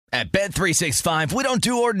At Bet365, we don't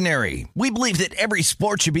do ordinary. We believe that every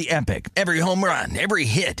sport should be epic. Every home run, every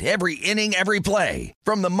hit, every inning, every play.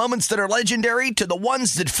 From the moments that are legendary to the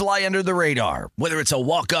ones that fly under the radar. Whether it's a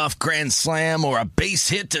walk-off grand slam or a base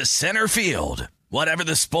hit to center field. Whatever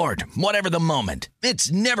the sport, whatever the moment.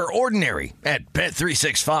 It's never ordinary at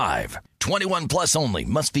Bet365. 21 plus only.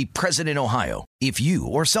 Must be present in Ohio. If you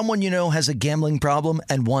or someone you know has a gambling problem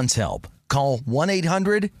and wants help, call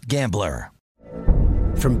 1-800-GAMBLER.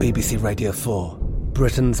 From BBC Radio 4,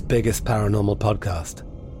 Britain's biggest paranormal podcast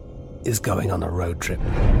is going on a road trip.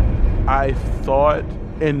 I thought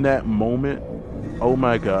in that moment, oh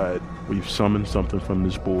my God, we've summoned something from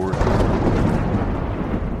this board.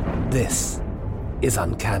 This is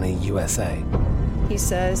Uncanny USA. He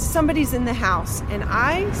says, somebody's in the house, and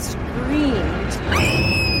I screamed.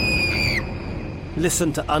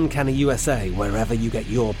 Listen to Uncanny USA wherever you get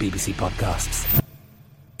your BBC podcasts,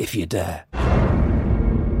 if you dare.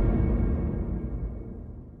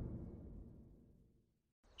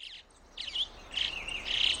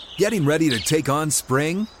 Getting ready to take on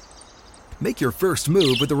spring? Make your first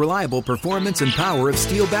move with the reliable performance and power of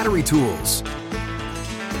Steel battery tools.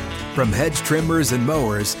 From hedge trimmers and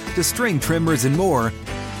mowers to string trimmers and more,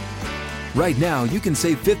 right now you can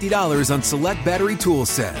save $50 on select battery tool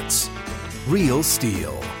sets. Real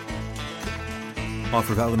Steel.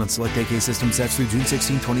 Offer valid on select AK system sets through June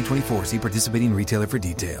 16, 2024. See participating retailer for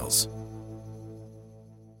details.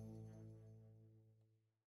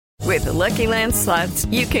 With the Lucky Land Slots,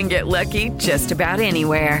 you can get lucky just about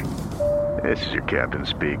anywhere. This is your captain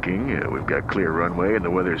speaking. We've got clear runway and the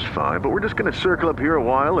weather's fine, but we're just going to circle up here a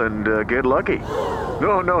while and get lucky.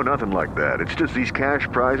 No, nothing like that. It's just these cash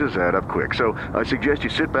prizes add up quick. So I suggest you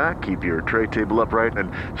sit back, keep your tray table upright, and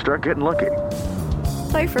start getting lucky.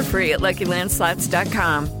 Play for free at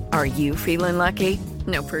LuckyLandSlots.com. Are you feeling lucky?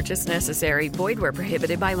 No purchase necessary. Void where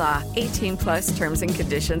prohibited by law. 18 plus terms and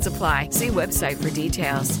conditions apply. See website for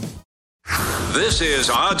details. This is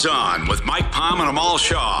Odds On with Mike Palm and Amal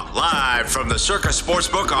Shaw, live from the Circa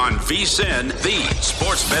Sportsbook on VSiN, the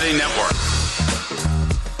sports betting network.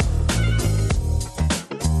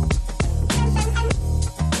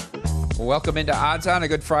 Welcome into Odds On. A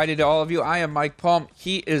good Friday to all of you. I am Mike Palm.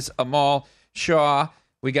 He is Amal Shaw.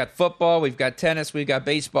 We got football, we've got tennis, we've got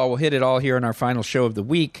baseball. We'll hit it all here in our final show of the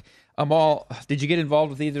week. Amal, did you get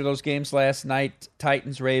involved with either of those games last night,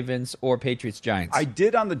 Titans, Ravens, or Patriots, Giants? I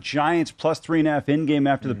did on the Giants plus 3.5 in-game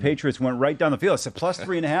after the Patriots went right down the field. I said plus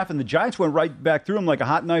 3.5, and the Giants went right back through them like a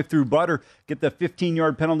hot knife through butter, get the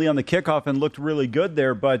 15-yard penalty on the kickoff, and looked really good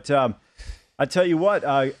there. But I tell you what,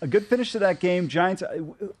 a good finish to that game. Giants, I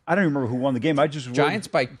don't even remember who won the game. Giants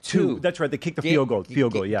by 2. That's right. They kicked the field goal.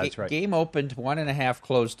 Yeah, that's right. Game opened 1.5,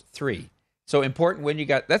 closed 3. So important when you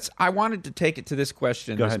got – I wanted to take it to this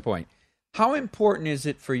question at this point. How important is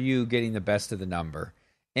it for you getting the best of the number?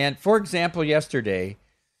 And, for example, yesterday,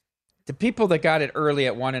 the people that got it early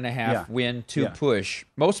at 1.5 win, 2 push,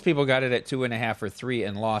 most people got it at 2.5 or 3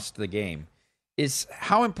 and lost the game.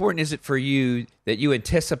 How important is it for you that you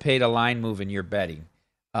anticipate a line move in your betting?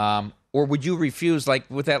 Or would you refuse, like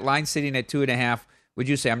with that line sitting at 2.5, would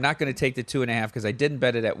you say, I'm not going to take the 2.5 because I didn't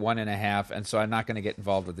bet it at 1.5, and so I'm not going to get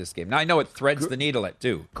involved with this game? Now, I know it threads the needle at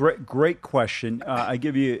 2. Great question. It's going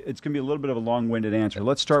to be a little bit of a long-winded answer.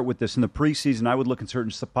 Let's start with this. In the preseason, I would look in certain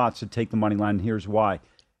spots to take the money line, and here's why.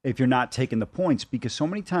 If you're not taking the points, because so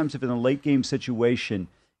many times if in a late-game situation,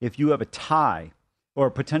 if you have a tie or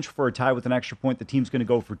a potential for a tie with an extra point, the team's going to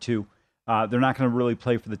go for 2. They're not going to really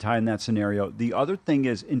play for the tie in that scenario. The other thing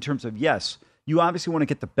is, in terms of, yes, you obviously want to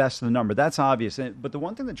get the best of the number. That's obvious. But the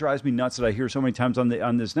one thing that drives me nuts that I hear so many times on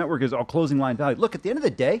this network is closing line value. Look, at the end of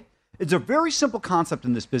the day, it's a very simple concept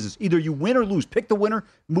in this business. Either you win or lose. Pick the winner,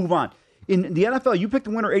 move on. In the NFL, you pick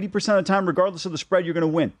the winner 80% of the time, regardless of the spread, you're going to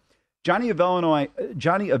win. Johnny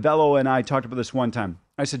Avello and I talked about this one time.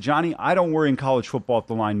 I said, Johnny, I don't worry in college football if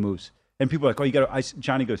the line moves. And people are like,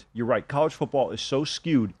 Johnny goes, you're right. College football is so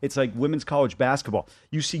skewed. It's like women's college basketball.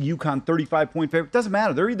 You see UConn 35-point favorite. It doesn't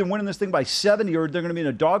matter. They're either winning this thing by 70 or they're going to be in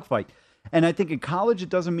a dogfight. And I think in college, it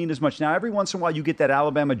doesn't mean as much. Now, every once in a while, you get that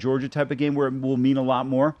Alabama-Georgia type of game where it will mean a lot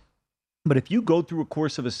more. But if you go through a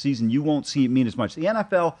course of a season, you won't see it mean as much. The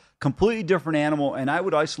NFL, completely different animal, and I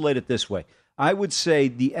would isolate it this way. I would say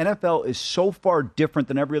the NFL is so far different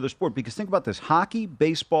than every other sport because think about this. Hockey,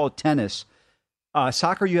 baseball, tennis,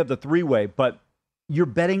 soccer, you have the 3-way, but you're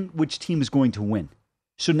betting which team is going to win.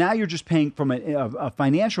 So now you're just paying from a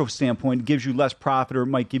financial standpoint. It gives you less profit or it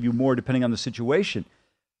might give you more depending on the situation.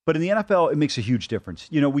 But in the NFL, it makes a huge difference.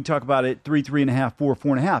 You know, we talk about it 3, 3.5, 4,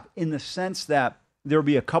 4.5 in the sense that there'll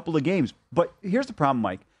be a couple of games. But here's the problem,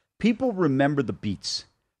 Mike. People remember the beats.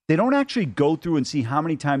 they don't actually go through and see how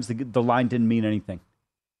many times the line didn't mean anything.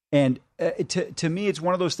 And to me, it's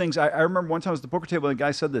one of those things. I remember one time I was at the poker table and the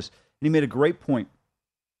guy said this, and he made a great point.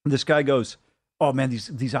 This guy goes, "Oh man,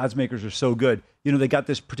 these odds makers are so good. You know, they got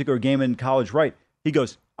this particular game in college right." He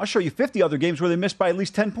goes, "I'll show you 50 other games where they missed by at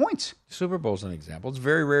least 10 points." Super Bowl's an example. It's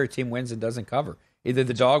very rare a team wins and doesn't cover. Either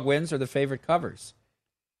the dog wins or the favorite covers.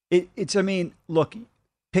 I mean, look,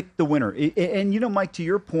 pick the winner. And, you know, Mike, to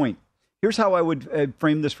your point, here's how I would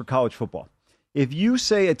frame this for college football. If you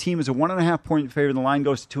say a team is a 1.5 point favorite and the line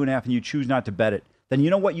goes to 2.5 and you choose not to bet it, then you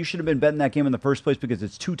know what? You should have been betting that game in the first place because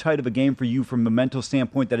it's too tight of a game for you from a mental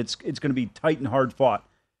standpoint that it's going to be tight and hard fought.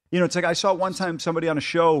 You know, it's like I saw one time somebody on a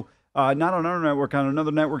show, not on our network, on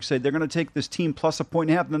another network, say they're going to take this team plus 1.5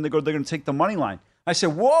 points, and then they're going to take the money line. I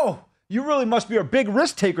said, whoa, you really must be a big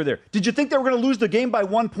risk taker there. Did you think they were going to lose the game by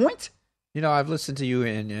 1 point? You know, I've listened to you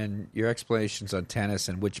and your explanations on tennis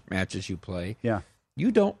and which matches you play. Yeah. You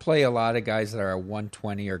don't play a lot of guys that are a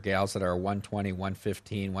 120 or gals that are a 120,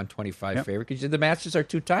 115, 125 favorite because the matches are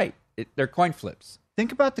too tight. They're coin flips.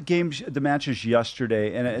 Think about the matches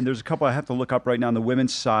yesterday, and there's a couple I have to look up right now on the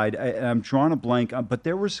women's side, and I'm drawing a blank, but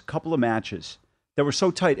there was a couple of matches that were so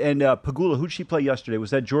tight. And Pegula, who'd she play yesterday?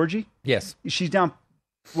 Was that Georgie? Yes. She's down,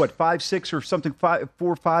 5-6 or something,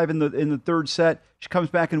 4-5 in the third set. She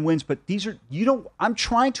comes back and wins. But these are, I'm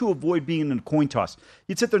trying to avoid being in a coin toss.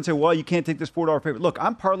 You'd sit there and say, well, you can't take this $4 favorite. Look,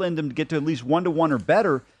 I'm parlaying them to get to at least 1-1 or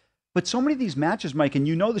better. But so many of these matches, Mike, and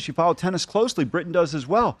you know this, you follow tennis closely, Britain does as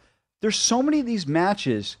well. There's so many of these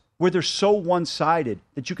matches where they're so one-sided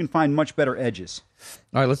that you can find much better edges.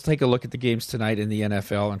 All right, let's take a look at the games tonight in the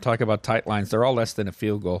NFL and talk about tight lines. They're all less than a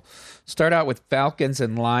field goal. Start out with Falcons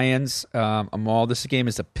and Lions. Amal, this game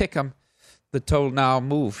is a pick 'em. The total now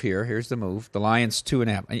move here. Here's the move. The Lions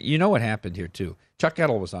 2.5. You know what happened here, too. Chuck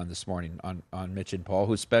Edel was on this morning on Mitch and Paul,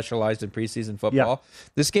 who specialized in preseason football. Yeah.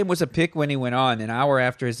 This game was a pick when he went on, an hour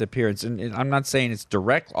after his appearance. And I'm not saying it's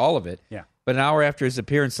direct, all of it. Yeah. But an hour after his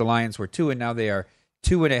appearance, the Lions were 2, and now they are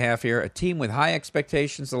 2.5 here. A team with high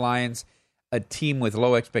expectations, the Lions. A team with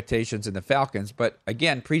low expectations in the Falcons. But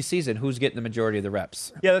again, preseason, who's getting the majority of the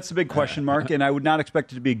reps? Yeah, that's a big question mark, and I would not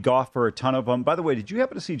expect it to be Goff for a ton of them. By the way, did you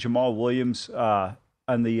happen to see Jamal Williams on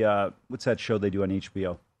the, what's that show they do on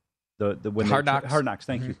HBO? Hard Knocks. Hard Knocks,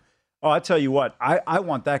 thank you. Oh, I tell you what, I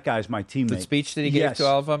want that guy as my teammate. The speech that he gave to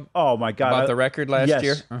all of them? Oh, my God. About the record last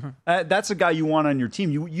year? That's a guy you want on your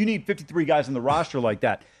team. You need 53 guys on the roster like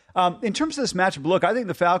that. In terms of this matchup, look, I think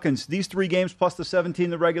the Falcons, these 3 games plus the 17 in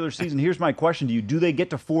the regular season, here's my question to you. Do they get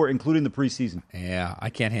to 4, including the preseason? Yeah, I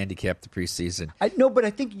can't handicap the preseason. No, but I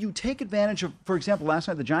think you take advantage of, for example, last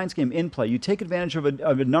night the Giants game in play. You take advantage of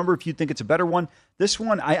a number if you think it's a better one. This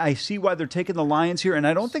one, I see why they're taking the Lions here, and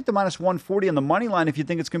I don't think the minus 140 on the money line, if you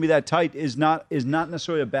think it's going to be that tight, is not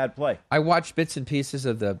necessarily a bad play. I watched bits and pieces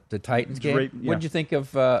of the Titans game. What did you think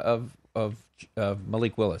of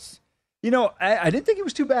Malik Willis? You know, I didn't think he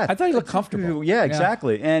was too bad. I thought he looked comfortable. Yeah,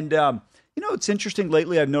 exactly. Yeah. And, you know, it's interesting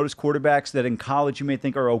lately I've noticed quarterbacks that in college you may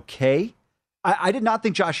think are okay. I did not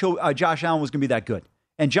think Josh Allen was going to be that good.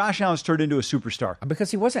 And Josh Allen's turned into a superstar.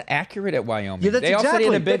 Because he wasn't accurate at Wyoming. Yeah, that's they also exactly.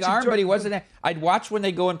 had a big arm, but he wasn't. I'd watch when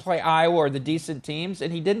they go and play Iowa or the decent teams,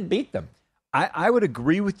 and he didn't beat them. I would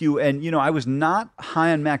agree with you. And, you know, I was not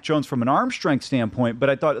high on Mac Jones from an arm strength standpoint, but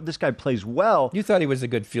I thought this guy plays well. You thought he was a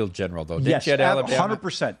good field general, though, didn't yes, you, at Alabama?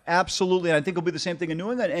 100%. Absolutely. And I think it'll be the same thing in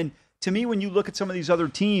New England. And to me, when you look at some of these other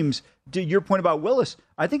teams, to your point about Willis,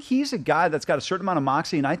 I think he's a guy that's got a certain amount of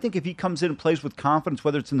moxie. And I think if he comes in and plays with confidence,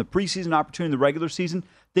 whether it's in the preseason opportunity, in the regular season,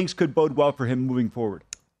 things could bode well for him moving forward.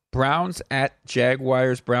 Browns at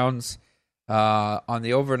Jaguars. Browns on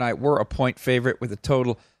the overnight were a point favorite with a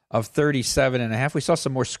total of 37.5. We saw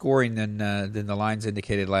some more scoring than the lines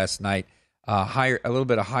indicated last night. A little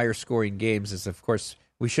bit of higher scoring games. As of course,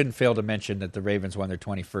 we shouldn't fail to mention that the Ravens won their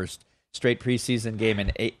 21st straight preseason game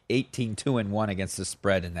and 18-2-1 against the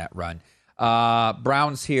spread in that run.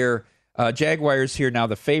 Browns here, Jaguars here now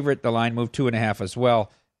the favorite. The line moved 2.5 as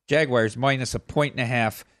well. Jaguars minus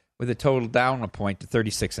 1.5 with a total down a point to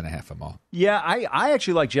 36.5 them all. Yeah, I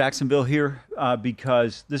actually like Jacksonville here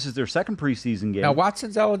because this is their second preseason game. Now,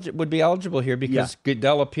 Watson's would be eligible here because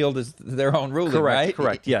Goodell appealed their own ruling, right?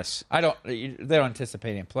 Correct, yes. They don't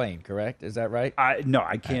anticipate him playing, correct? Is that right? No,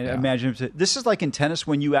 I can't imagine. This is like in tennis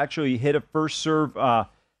when you actually hit a first serve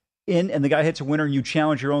in and the guy hits a winner and you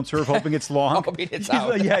challenge your own serve hoping it's long. Hoping it's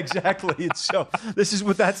out. Yeah, exactly. So this is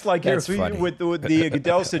what that's like that's here with the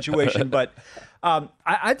Goodell situation. But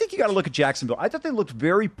I think you got to look at Jacksonville. I thought they looked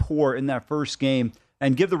very poor in that first game,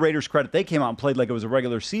 and give the Raiders credit. They came out and played like it was a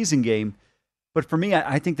regular season game. But for me,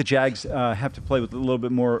 I think the Jags have to play with a little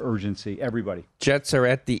bit more urgency, everybody. Jets are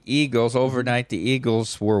at the Eagles. Overnight, the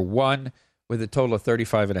Eagles were won with a total of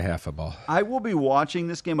 35.5 a ball. I will be watching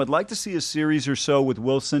this game. I'd like to see a series or so with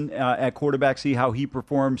Wilson at quarterback, see how he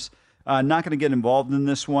performs. Not going to get involved in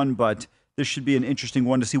this one, but this should be an interesting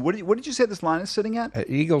one to see. What did you say this line is sitting at?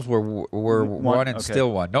 Eagles were one and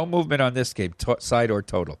still one. No movement on this game, side or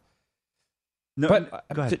total. No, but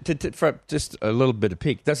go ahead. For just a little bit of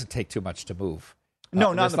peek, doesn't take too much to move.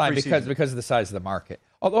 No, not in the line preseason. because of the size of the market.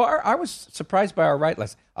 Although I was surprised by our right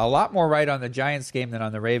list. A lot more right on the Giants game than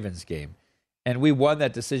on the Ravens game. And we won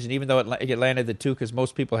that decision, even though it landed the 2, because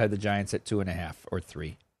most people had the Giants at 2.5 or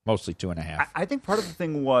 3. Mostly 2.5. I think part of the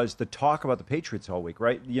thing was the talk about the Patriots all week,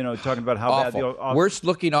 right? You know, talking about how Awful. bad the worst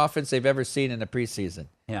looking offense they've ever seen in the preseason.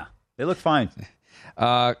 Yeah, they look fine.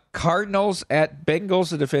 Cardinals at Bengals,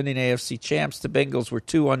 the defending AFC champs. The Bengals were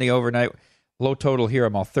 2 on the overnight. Low total here,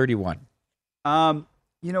 I'm all 31. You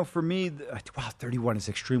know, for me, 31 is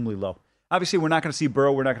extremely low. Obviously, we're not going to see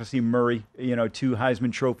Burrow. We're not going to see Murray. You know, 2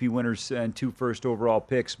 Heisman Trophy winners and 2 first overall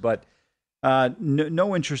picks, but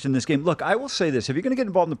no interest in this game. Look, I will say this. If you're going to get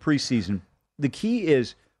involved in the preseason, the key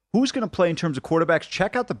is who's going to play in terms of quarterbacks.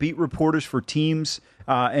 Check out the beat reporters for teams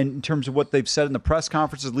and in terms of what they've said in the press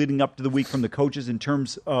conferences leading up to the week from the coaches in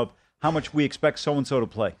terms of how much we expect so-and-so to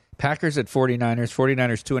play. Packers at 49ers.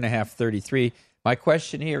 49ers 2.5, 33. My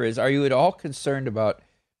question here is, are you at all concerned about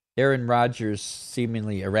Aaron Rodgers'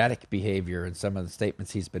 seemingly erratic behavior and some of the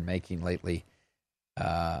statements he's been making lately?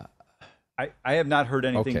 I have not heard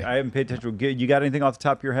anything. Okay. I haven't paid attention. You got anything off the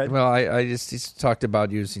top of your head? Well, he's talked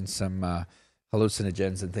about using some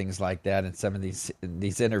hallucinogens and things like that in some of these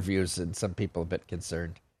interviews, and some people are a bit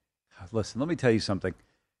concerned. Listen, let me tell you something.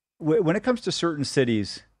 When it comes to certain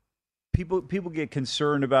cities, people get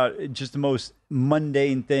concerned about just the most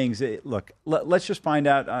mundane things. Look, let's just find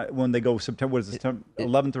out when they go September. What is it, September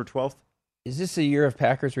 11th or 12th? Is this a year of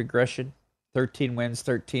Packers regression? 13 wins,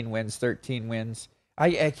 13 wins, 13 wins.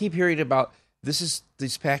 I keep hearing about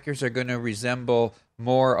these Packers are going to resemble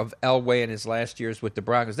more of Elway in his last years with the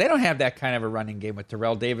Broncos. They don't have that kind of a running game with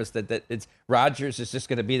Terrell Davis that it's Rodgers is just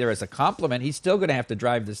going to be there as a compliment. He's still going to have to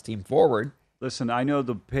drive this team forward. Listen, I know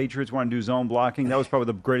the Patriots want to do zone blocking. That was probably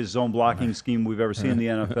the greatest zone blocking scheme we've ever seen in the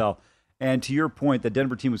NFL. And to your point, the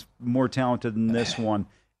Denver team was more talented than this one.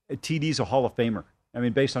 TD's a Hall of Famer. I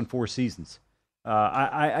mean, based on 4 seasons.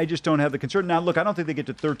 I just don't have the concern. Now, look, I don't think they get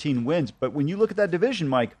to 13 wins, but when you look at that division,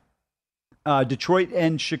 Mike, Detroit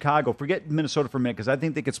and Chicago, forget Minnesota for a minute because I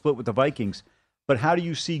think they could split with the Vikings, but how do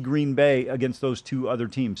you see Green Bay against those 2 other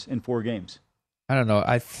teams in 4 games? I don't know.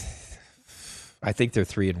 I think they're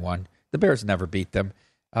 3-1. The Bears never beat them.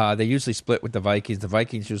 They usually split with the Vikings. The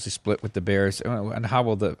Vikings usually split with the Bears. And how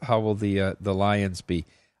will the Lions be?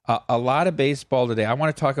 A lot of baseball today. I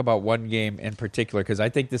want to talk about one game in particular because I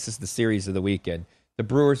think this is the series of the weekend. The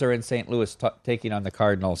Brewers are in St. Louis taking on the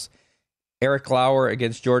Cardinals. Eric Lauer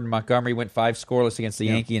against Jordan Montgomery went 5 scoreless against the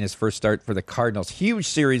Yankee in his first start for the Cardinals. Huge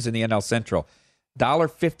series in the NL Central.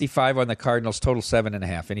 $1.55 on the Cardinals, total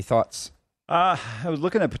 7.5. Any thoughts? I was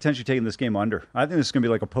looking at potentially taking this game under. I think this is going to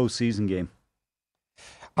be like a postseason game.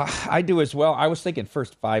 I do as well. I was thinking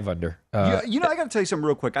first 5 under. I got to tell you something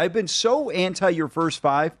real quick. I've been so anti your first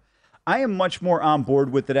 5. I am much more on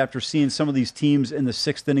board with it after seeing some of these teams in the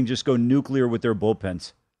 6th inning just go nuclear with their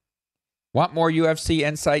bullpens. Want more UFC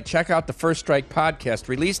insight? Check out the First Strike podcast,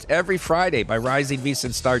 released every Friday by Rising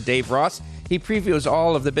VSiN star Dave Ross. He previews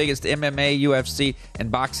all of the biggest MMA, UFC, and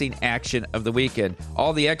boxing action of the weekend.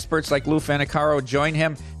 All the experts like Lou Fanacaro join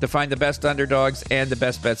him to find the best underdogs and the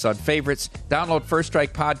best bets on favorites. Download First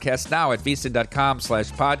Strike podcast now at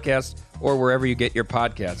VSiN.com/podcast or wherever you get your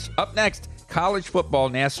podcasts. Up next, college football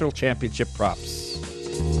national championship props.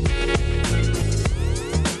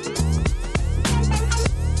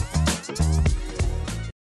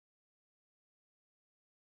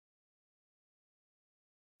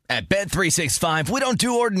 At Bet365, we don't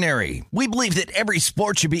do ordinary. We believe that every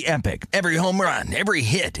sport should be epic. Every home run, every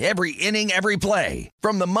hit, every inning, every play.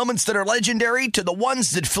 From the moments that are legendary to the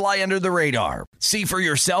ones that fly under the radar. See for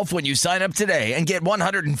yourself when you sign up today and get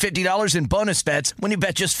 $150 in bonus bets when you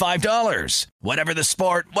bet just $5. Whatever the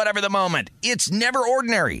sport, whatever the moment, it's never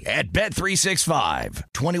ordinary at Bet365.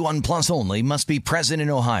 21 plus only. Must be present in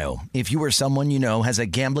Ohio. If you or someone you know has a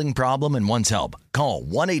gambling problem and wants help, call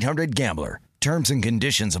 1-800-GAMBLER. Terms and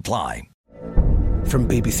conditions apply. From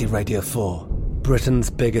BBC Radio 4,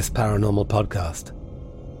 Britain's biggest paranormal podcast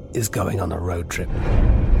is going on a road trip.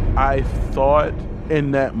 I thought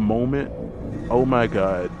in that moment, oh my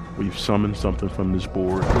God, we've summoned something from this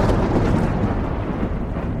board.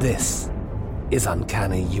 This is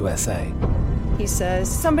Uncanny USA. He says,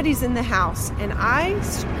 somebody's in the house, and I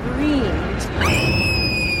screamed.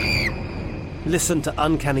 Listen to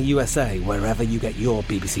Uncanny USA wherever you get your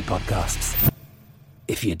BBC podcasts,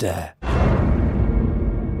 if you dare.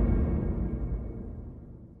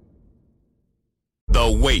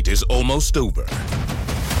 The wait is almost over.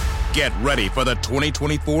 Get ready for the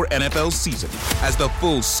 2024 NFL season as the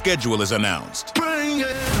full schedule is announced.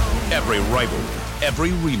 Every rivalry, every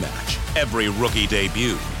rematch, every rookie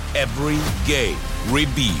debut, every game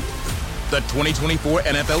revealed. The 2024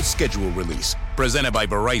 NFL schedule release, presented by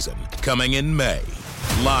Verizon, coming in May.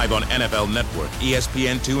 Live on NFL Network,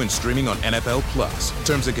 ESPN2, and streaming on NFL Plus.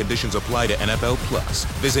 Terms and conditions apply to NFL Plus.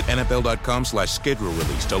 Visit NFL.com/schedule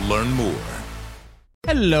release to learn more.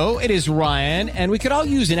 Hello, it is Ryan, and we could all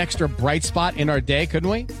use an extra bright spot in our day, couldn't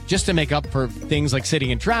we? Just to make up for things like sitting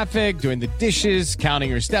in traffic, doing the dishes, counting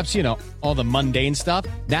your steps, you know, all the mundane stuff.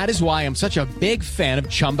 That is why I'm such a big fan of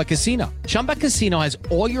Chumba Casino. Chumba Casino has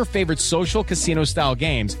all your favorite social casino-style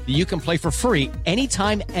games that you can play for free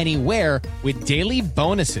anytime, anywhere with daily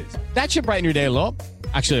bonuses. That should brighten your day a little.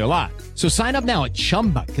 Actually, a lot. So sign up now at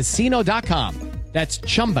ChumbaCasino.com. That's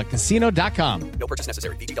ChumbaCasino.com. No purchase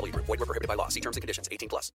necessary. VGW Group. Void where prohibited by law. See terms and conditions.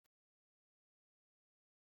 18+.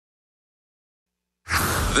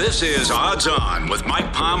 This is Odds On with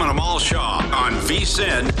Mike Palm and Amal Shaw on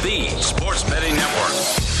VSiN, the Sports Betting Network.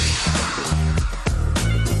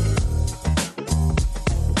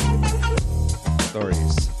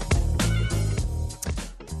 Stories.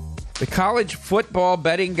 The college football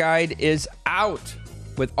betting guide is out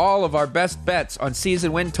with all of our best bets on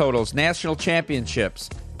season win totals, national championships,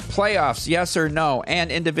 playoffs, yes or no,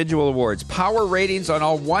 and individual awards. Power ratings on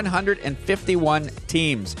all 151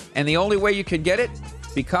 teams. And the only way you can get it?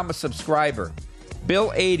 Become a subscriber.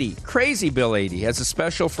 Bill 80, Crazy Bill 80, has a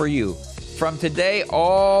special for you. From today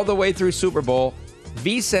all the way through Super Bowl,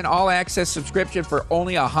 VSiN all-access subscription for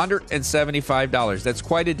only $175. That's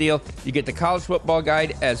quite a deal. You get the college football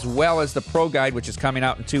guide as well as the pro guide, which is coming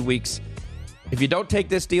out in 2 weeks. If you don't take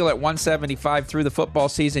this deal at $175 through the football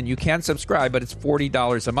season, you can subscribe, but it's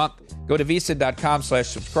 $40 a month. Go to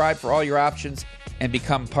VSiN.com/subscribe for all your options and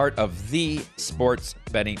become part of the Sports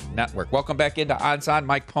Betting Network. Welcome back into Odds On.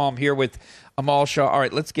 Mike Palm here with Amal Shaw. All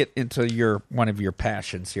right, let's get into one of your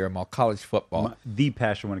passions here, Amal, college football. The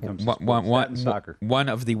passion when it comes to sports, that and soccer. One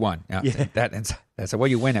of the one. Yeah. That's well,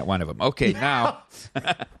 you win at one of them. Okay, now...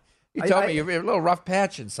 You told me you're a little rough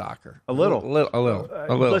patch in soccer. A little.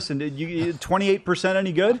 Listen, you 28%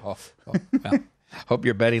 any good? Well, hope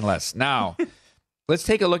you're betting less. Now, let's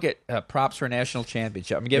take a look at props for a national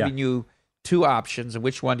championship. I'm giving you two options, and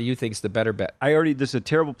which one do you think is the better bet? This is a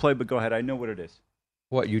terrible play, but go ahead. I know what it is.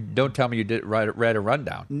 What, you don't tell me you read a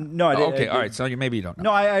rundown? No, I didn't. Okay, all right, so maybe you don't know.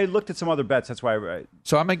 No, I looked at some other bets. That's why I...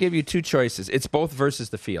 So I'm going to give you two choices. It's both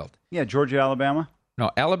versus the field. Yeah, Georgia, Alabama. No,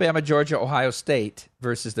 Alabama, Georgia, Ohio State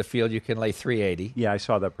versus the field. You can lay 380. Yeah, I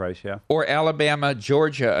saw that price, yeah. Or Alabama,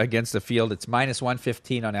 Georgia against the field. It's minus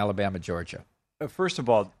 115 on Alabama, Georgia. First of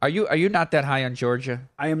all... Are you not that high on Georgia?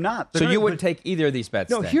 I am not. So you wouldn't take either of these bets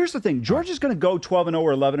No, then? Here's the thing. Georgia's going to go 12-0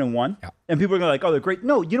 or 11-1. Yeah. And people are going to be like, oh, they're great.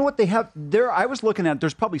 No, you know what they have? I was looking at,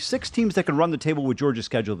 there's probably 6 teams that can run the table with Georgia's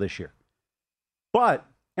schedule this year. But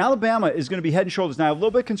Alabama is going to be head and shoulders. Now, I have a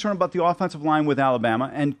little bit concerned about the offensive line with Alabama,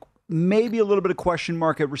 and maybe a little bit of question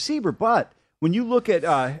mark at receiver, but when you look at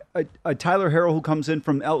Tyler Harrell, who comes in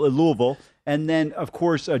from Louisville, and then, of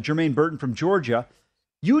course, Jermaine Burton from Georgia,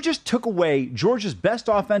 you just took away Georgia's best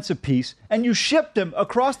offensive piece, and you shipped him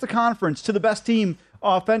across the conference to the best team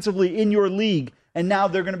offensively in your league, and now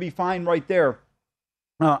they're going to be fine right there.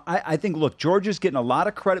 I think, look, Georgia's getting a lot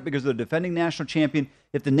of credit because they're the defending national champion.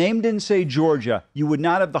 If the name didn't say Georgia, you would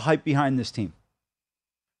not have the hype behind this team.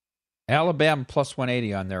 Alabama plus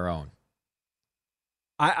 180 on their own.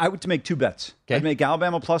 I would make two bets. Okay. I'd make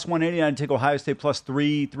Alabama plus 180, and I'd take Ohio State plus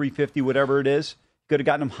 350, whatever it is. Could have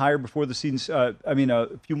gotten them higher before the season,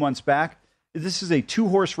 a few months back. This is a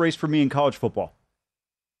 2-horse race for me in college football.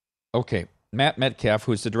 Okay. Matt Metcalf,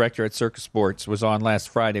 who's the director at Circus Sports, was on last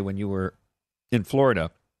Friday when you were in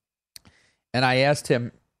Florida. And I asked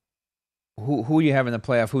him, who you have in the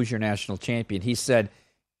playoff, who's your national champion? He said,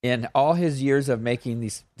 in all his years of making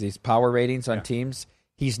these power ratings on teams,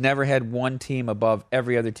 he's never had one team above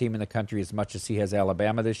every other team in the country as much as he has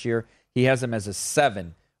Alabama this year. He has them as a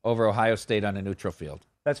 7 over Ohio State on a neutral field.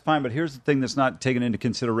 That's fine, but here's the thing that's not taken into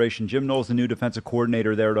consideration. Jim Knowles, the new defensive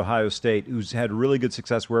coordinator there at Ohio State, who's had really good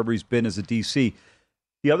success wherever he's been as a DC.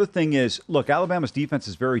 The other thing is, look, Alabama's defense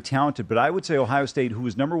is very talented, but I would say Ohio State, who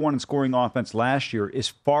was number 1 in scoring offense last year, is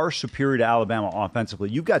far superior to Alabama offensively.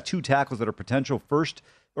 You've got 2 tackles that are potential first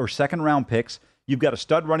or second round picks. You've got a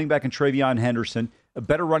stud running back in Travion Henderson. a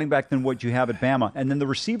better running back than what you have at Bama, and then the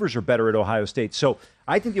receivers are better at Ohio State. So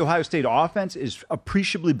I think the Ohio State offense is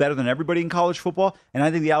appreciably better than everybody in college football, and I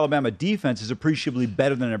think the Alabama defense is appreciably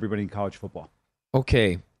better than everybody in college football.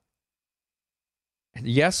 Okay.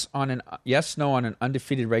 Yes, no on an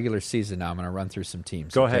undefeated regular season. Now I'm going to run through some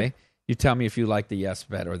teams. Go ahead. You tell me if you like the yes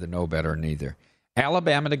bet or the no bet or neither.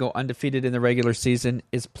 Alabama to go undefeated in the regular season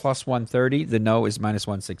is plus 130. The no is minus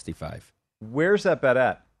 165. Where's that bet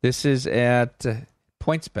at? This is at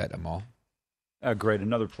PointsBet, Amal. Great.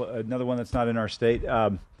 Another one that's not in our state.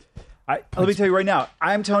 Let me tell you right now.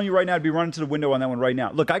 I'm telling you right now to be running to the window on that one right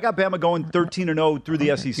now. Look, I got Bama going 13-0 through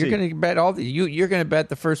the SEC. You're going to bet you're going to bet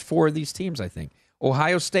the first 4 of these teams, I think.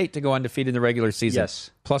 Ohio State to go undefeated in the regular season.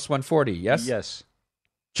 Yes. Plus 140, yes? Yes.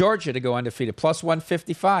 Georgia to go undefeated, plus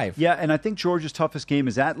 155. Yeah, and I think Georgia's toughest game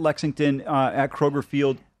is at Lexington at Kroger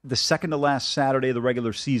Field, the second to last Saturday of the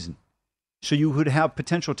regular season. So you would have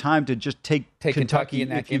potential time to just take Kentucky in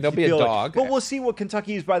that game. There'll be a dog. But we'll see what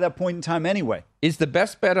Kentucky is by that point in time anyway. Is the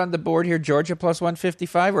best bet on the board here Georgia plus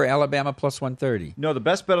 155 or Alabama plus 130? No, the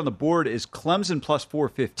best bet on the board is Clemson plus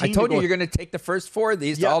 415. I told you you're going to take the first 4 of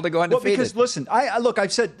these all to go undefeated. Well, because, listen,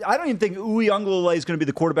 I've said I don't even think Uiagalelei is going to be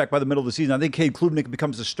the quarterback by the middle of the season. I think Cade Klubnik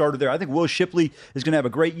becomes the starter there. I think Will Shipley is going to have a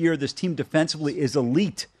great year. This team defensively is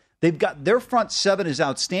elite. They've got their front 7 is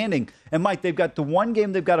outstanding. And, Mike, they've got the one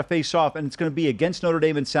game they've got to face off, and it's going to be against Notre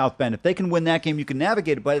Dame in South Bend. If they can win that game, you can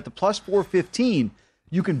navigate it. But at the plus 415,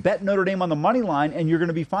 you can bet Notre Dame on the money line, and you're going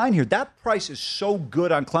to be fine here. That price is so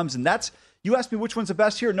good on Clemson. You asked me which one's the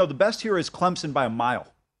best here. No, the best here is Clemson by a mile.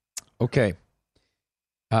 Okay.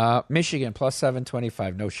 Michigan plus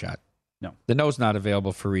 725, no shot. No. The no's not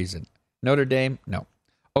available for a reason. Notre Dame, no.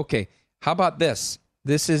 Okay, how about this?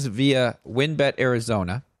 This is via WinBet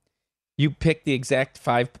Arizona. You pick the exact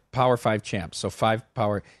 5 Power 5 champs. So 5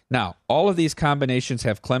 power. Now, all of these combinations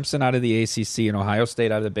have Clemson out of the ACC and Ohio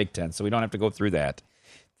State out of the Big Ten, so we don't have to go through that.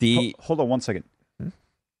 Hold on one second.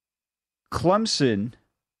 Clemson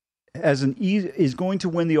is going to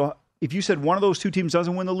win the. If you said one of those 2 teams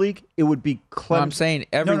doesn't win the league, it would be Clemson. No, I'm saying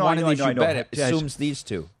every one of these you bet it assumes these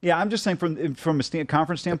 2. Yeah, I'm just saying from a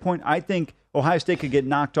conference standpoint, I think Ohio State could get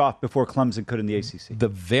knocked off before Clemson could in the ACC. The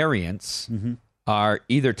variants are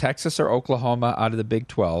either Texas or Oklahoma out of the Big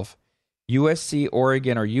 12, USC,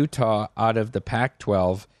 Oregon, or Utah out of the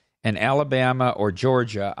Pac-12, and Alabama or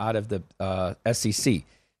Georgia out of the SEC.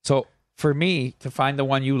 So for me, to find the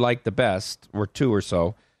one you like the best, or 2 or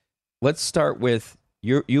so, let's start with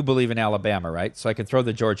you believe in Alabama, right? So I can throw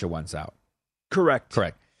the Georgia ones out. Correct.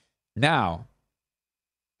 Now,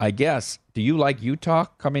 I guess, do you like Utah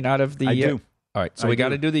coming out of the... I do. All right, so we got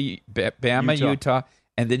to do the Bama, Utah,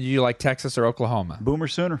 and then do you like Texas or Oklahoma? Boomer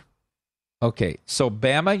Sooner. Okay, so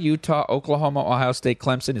Bama, Utah, Oklahoma, Ohio State,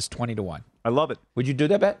 Clemson is 20-1. I love it. Would you do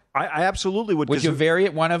that bet? I absolutely would. Would you vary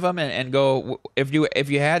at one of them and go if you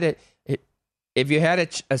had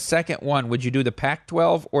a second one? Would you do the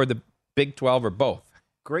Pac-12 or the Big 12 or both?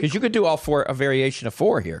 Great, because you could do all 4, a variation of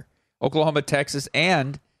 4 here: Oklahoma, Texas,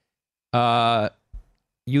 and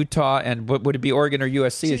Utah, and would it be Oregon or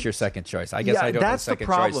USC as your second choice? I guess I don't know the second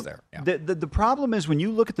choice there. Yeah. The problem is when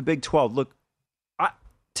you look at the Big 12.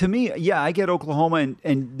 To me, I get Oklahoma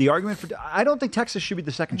and the argument for. I don't think Texas should be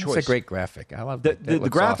the second choice. It's a great graphic. I love the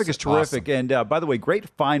graphic is terrific. Awesome. And by the way, great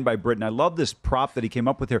find by Britton. I love this prop that he came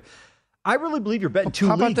up with here. I really believe you're betting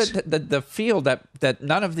 2 leagues. How about the field that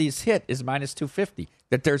none of these hit is minus 250?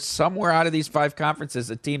 That there's somewhere out of these 5 conferences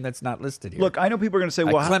a team that's not listed here. Look, I know people are going to say,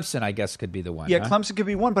 well, Clemson, I guess, could be the one. Yeah, Clemson could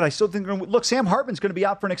be one, but I still think, look, Sam Hartman's going to be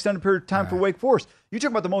out for an extended period of time for Wake Forest. You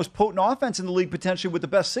talk about the most potent offense in the league potentially with the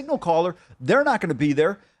best signal caller. They're not going to be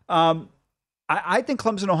there. I think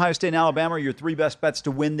Clemson, Ohio State, and Alabama are your 3 best bets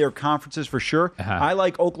to win their conferences for sure. I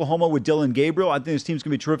like Oklahoma with Dylan Gabriel. I think this team's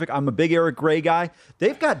going to be terrific. I'm a big Eric Gray guy.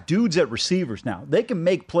 They've got dudes at receivers now. They can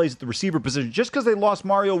make plays at the receiver position. Just because they lost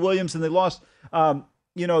Mario Williams and they lost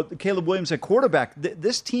Caleb Williams at quarterback,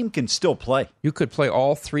 this team can still play. You could play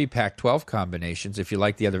all 3 Pac-12 combinations if you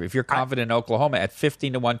like the other. If you're confident in Oklahoma at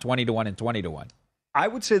 15-1, 20-1, and 20-1. I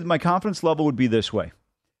would say that my confidence level would be this way.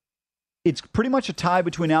 It's pretty much a tie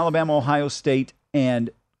between Alabama, Ohio State,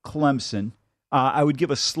 and Clemson. I would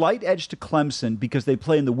give a slight edge to Clemson because they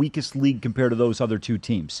play in the weakest league compared to those other 2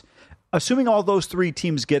 teams. Assuming all those 3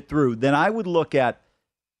 teams get through, then I would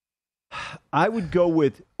go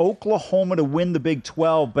with Oklahoma to win the Big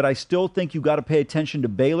 12, but I still think you got to pay attention to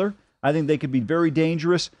Baylor. I think they could be very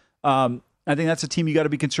dangerous. I think that's a team you got to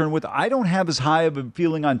be concerned with. I don't have as high of a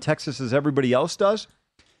feeling on Texas as everybody else does.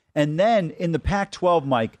 And then in the Pac-12,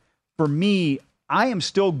 Mike, for me, I am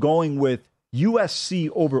still going with USC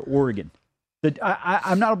over Oregon.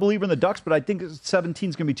 I'm not a believer in the Ducks, but I think 17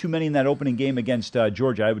 is going to be too many in that opening game against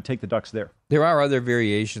Georgia. I would take the Ducks there. There are other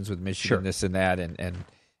variations with Michigan, this and that,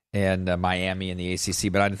 and Miami and the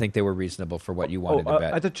ACC, but I didn't think they were reasonable for what you wanted to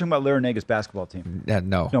bet. I thought you were talking about Larranaga's basketball team.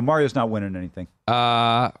 No. No, Mario's not winning anything.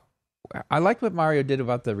 I like what Mario did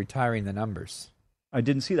about the retiring the numbers. I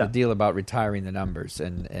didn't see that. The deal about retiring the numbers.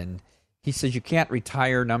 And he says you can't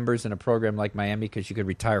retire numbers in a program like Miami because you could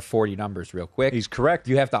retire 40 numbers real quick. He's correct.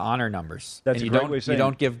 You have to honor numbers. That's and a great way of saying you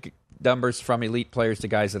don't give numbers from elite players to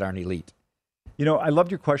guys that aren't elite. You know, I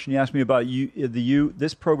loved your question. You asked me about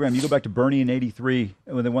this program. You go back to Bernie in '83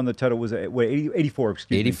 when they won the title. Was 84?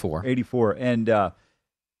 Excuse 84. me. 84. And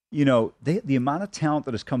you know, the amount of talent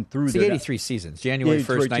that has come through. It's the 83 seasons, January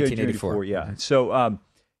 1st, 1984. Yeah. So,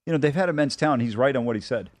 you know, they've had immense talent. He's right on what he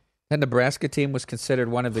said. The Nebraska team was considered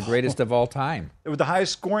one of the greatest of all time. It was the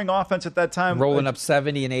highest scoring offense at that time. Rolling up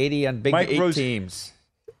 70 and 80 on big teams.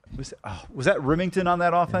 Was that Remington on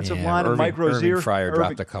that offensive line? And Mike Rozier? Irving Fryer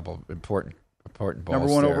dropped a couple important balls. Number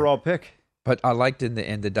one there. overall pick. But I liked in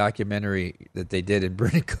the documentary that they did, and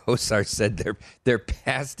Brennan Kosar said their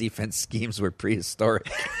pass defense schemes were prehistoric.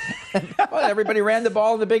 Well, everybody ran the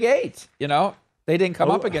ball in the Big Eight. You know, they didn't come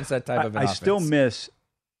up against that type of an offense. I still miss,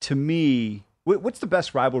 to me, what's the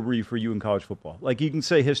best rivalry for you in college football? Like, you can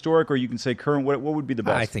say historic or you can say current. What would be the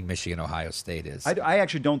best? I think Michigan-Ohio State is. I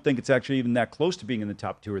actually don't think it's actually even that close to being in the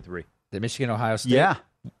top 2 or 3. The Michigan-Ohio State? Yeah.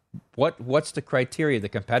 What's the criteria? The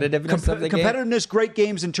competitiveness of the game? Competitiveness, great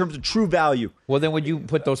games in terms of true value. Well, then would you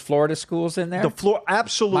put those Florida schools in there?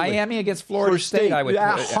 Absolutely. Miami against Florida State, I would.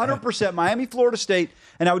 100%. Miami, Florida State,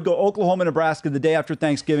 and I would go Oklahoma, Nebraska the day after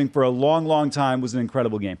Thanksgiving for a long, long time was an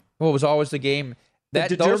incredible game. Well, it was always the game.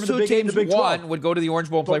 Those two teams won would go to the Orange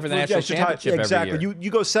Bowl and play for the national championship exactly. every year. You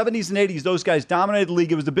go 70s and 80s, those guys dominated the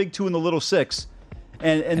league. It was the Big 2 and the Little 6.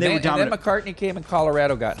 And they were dominant. And then McCartney came and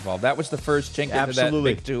Colorado got involved. That was the first chink into that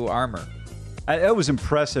Big 2 armor. It was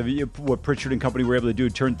impressive what Pritchard and company were able to do,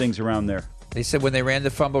 turn things around there. They said when they ran the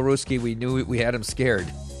Fumblerooski, we knew we had them scared.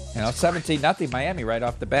 17-0 Miami right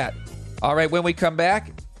off the bat. All right, when we come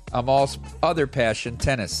back, Amal's other passion,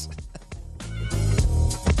 tennis.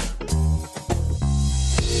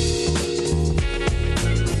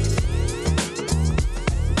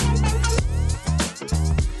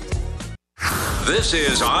 This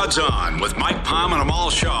is Odds On with Mike Palm and Amal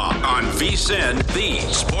Shaw on VSiN, the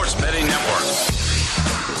Sports Betting Network.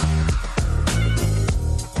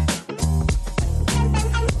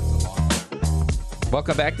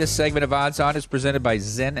 Welcome back. This segment of Odds On is presented by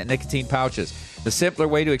Zen Nicotine Pouches, the simpler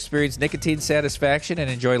way to experience nicotine satisfaction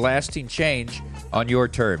and enjoy lasting change on your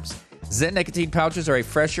terms. Zen Nicotine Pouches are a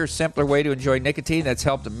fresher, simpler way to enjoy nicotine that's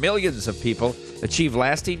helped millions of people achieve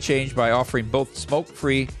lasting change by offering both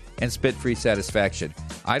smoke-free and spit-free satisfaction.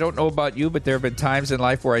 I don't know about you, but there have been times in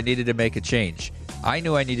life where I needed to make a change. I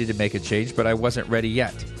knew I needed to make a change, but I wasn't ready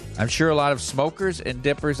yet. I'm sure a lot of smokers and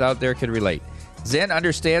dippers out there can relate. Zen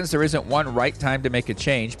understands there isn't one right time to make a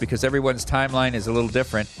change because everyone's timeline is a little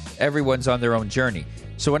different. Everyone's on their own journey.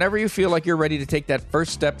 So whenever you feel like you're ready to take that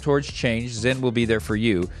first step towards change, Zen will be there for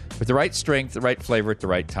you with the right strength, the right flavor at the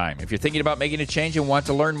right time. If you're thinking about making a change and want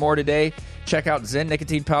to learn more today, check out Zen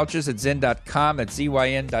Nicotine Pouches at zen.com, at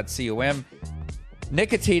zyn.com.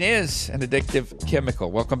 Nicotine is an addictive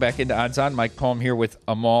chemical. Welcome back into Odds On. Mike Palm here with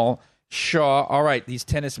Amal Shaw. All right, these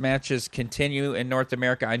tennis matches continue in North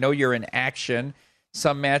America. I know you're in action.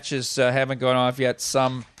 Some matches haven't gone off yet.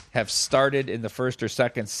 Some have started in the first or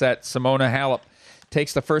second set. Simona Halep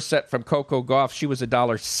takes the first set from Coco Gauff. She was a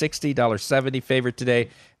 $1.60, $1.70 favorite today.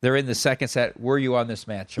 They're in the second set. Were you on this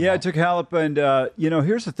match, Jamal? Yeah, I took Halep, and,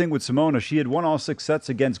 here's the thing with Simona. She had won all 6 sets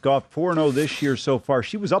against Gauff, 4-0 this year so far.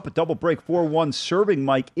 She was up a double break, 4-1, serving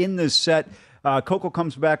Mike in this set. Coco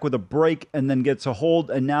comes back with a break and then gets a hold,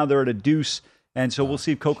 and now they're at a deuce. And so we'll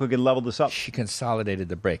see if Coco can level this up. She consolidated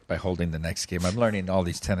the break by holding the next game. I'm learning all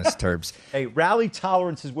these tennis terms. Hey, rally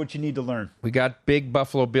tolerance is what you need to learn. We got big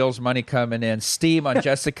Buffalo Bills money coming in. Steam on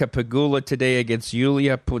Jessica Pegula today against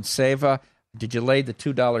Yulia Punseva. Did you lay the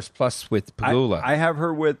 $2 plus with Pegula? I have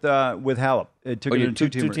her with Halep. It took her in a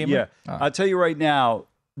two-teamer. Yeah. Oh. I'll tell you right now,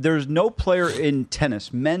 there's no player in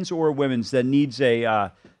tennis, men's or women's, that needs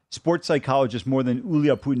a sports psychologist more than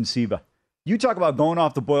Yulia Punseva. You talk about going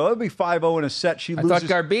off the boil. It'll be 5-0 in a set. She loses. I thought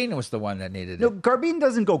Garbine was the one that needed it. No, Garbine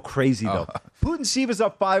doesn't go crazy, though. Putinseva's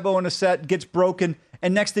up 5-0 in a set, gets broken,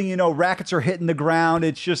 and next thing you know, rackets are hitting the ground.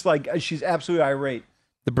 It's just like she's absolutely irate.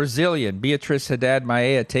 The Brazilian, Beatriz Haddad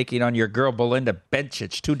Maia, taking on your girl, Belinda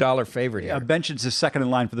Bencic, $2 favorite here. Bencic is second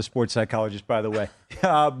in line for the sports psychologist, by the way.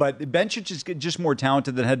 But Bencic is just more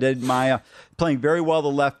talented than Haddad Maia, playing very well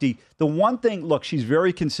the lefty. The one thing, look, she's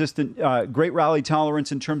very consistent, great rally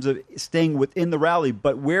tolerance in terms of staying within the rally.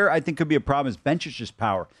 But where I think could be a problem is Bencic's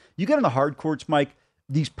power. You get on the hard courts, Mike,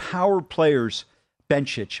 these power players,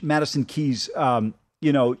 Bencic, Madison Keys,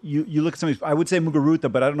 you look at some of these, I would say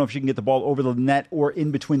Muguruza, but I don't know if she can get the ball over the net or in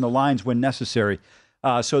between the lines when necessary.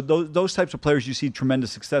 So those types of players, you see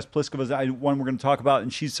tremendous success. Pliskova is one we're going to talk about,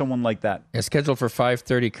 and she's someone like that. Yeah, scheduled for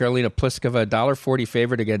 5:30, Karolina Pliskova, $1.40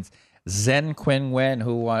 favorite against Zheng Qinwen,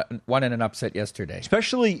 who won in an upset yesterday.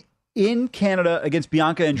 Especially in Canada against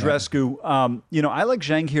Bianca Andreescu. I like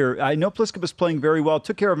Zheng here. I know Pliskova's playing very well.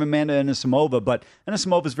 Took care of Amanda Anisimova, but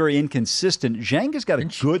Anisimova is very inconsistent. Zheng has got a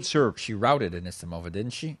good serve. She routed Anisimova,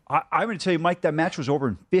 didn't she? I'm going to tell you, Mike, that match was over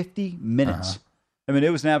in 50 minutes. I mean, it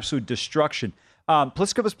was an absolute destruction.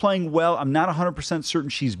 Pliskova's playing well. I'm not 100% certain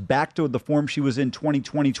she's back to the form she was in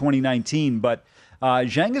 2020, 2019, but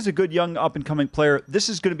Zheng is a good young up-and-coming player. This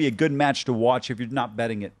is going to be a good match to watch if you're not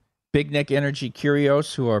betting it. Big Nick Energy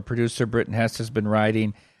Curios, who our producer Britton Hess has been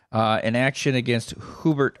riding, in action against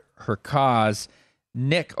Hubert Hurkacz.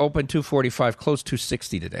 Nick opened 245, closed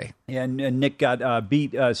 260 today. Yeah, and Nick got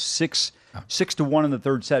beat 6-1 in the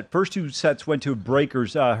third set. First two sets went to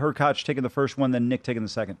breakers. Hurkacz taking the first one, then Nick taking the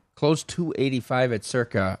second. Closed 285 at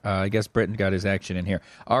Circa. I guess Britton got his action in here.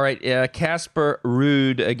 All right, Casper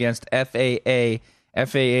Ruud against FAA.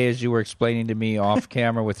 FAA, as you were explaining to me off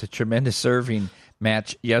camera, with a tremendous serving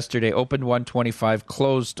match yesterday. Opened 125,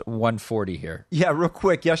 closed 140 here. Yeah, real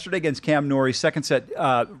quick. Yesterday against Cam Norrie, second set.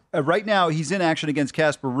 Right now, he's in action against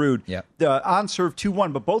Casper Ruud. Yeah. On serve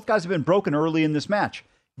 2-1, but both guys have been broken early in this match.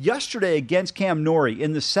 Yesterday against Cam Norrie,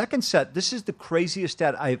 in the second set, this is the craziest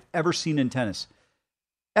stat I've ever seen in tennis.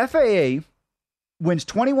 FAA wins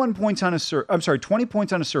 21 points on a serve. 20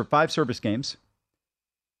 points on a serve, 5 service games.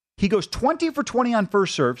 He goes 20 for 20 on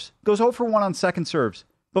first serves, goes 0 for 1 on second serves.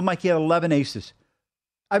 But Mike, he had 11 aces.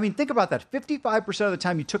 I mean, think about that. 55% of the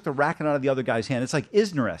time you took the racket out of the other guy's hand. It's like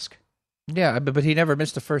Isner-esque. Yeah, but he never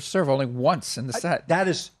missed a first serve, only once in the set. That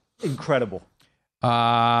is incredible.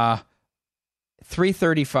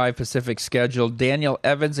 3:35 Pacific scheduled. Daniel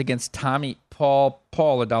Evans against Tommy Paul.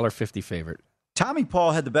 Paul, $1.50 favorite. Tommy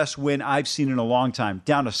Paul had the best win I've seen in a long time.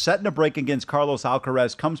 Down a set and a break against Carlos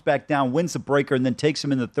Alcaraz, comes back down, wins the breaker, and then takes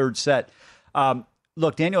him in the third set.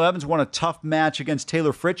 Look, Daniel Evans won a tough match against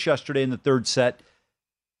Taylor Fritz yesterday in the third set.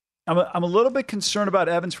 I'm a little bit concerned about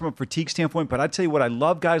Evans from a fatigue standpoint, but I tell you what, I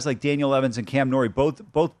love guys like Daniel Evans and Cam Norrie, both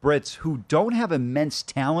Brits, who don't have immense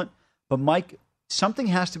talent. But, Mike, something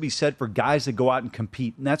has to be said for guys that go out and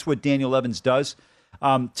compete, and that's what Daniel Evans does.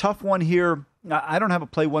 Tough one here. I don't have a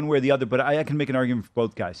play one way or the other, but I can make an argument for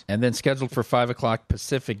both guys. And then scheduled for 5 o'clock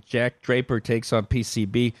Pacific, Jack Draper takes on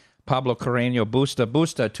PCB. Pablo Carreño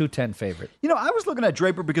Busta, 210 favorite. I was looking at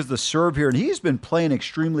Draper because of the serve here, and he's been playing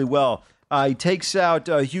extremely well. He takes out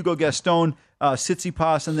Hugo Gaston,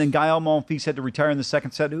 Tsitsipas, and then Gael Monfils had to retire in the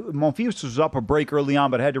second set. Monfils was up a break early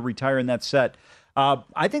on, but had to retire in that set.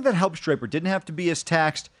 I think that helps Draper. Didn't have to be as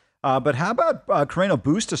taxed. But how about Carreño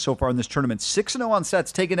Busta so far in this tournament? 6-0 on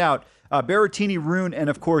sets, taken out Berrettini, Rune, and,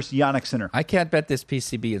 of course, Jannik Sinner. I can't bet this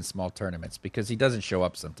PCB in small tournaments because he doesn't show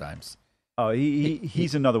up sometimes. Oh,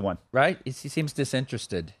 he's another one. Right? He seems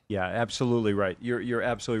disinterested. Yeah, absolutely right. You're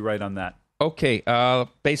absolutely right on that. Okay,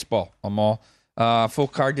 baseball, Amal. Full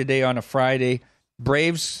card today on a Friday.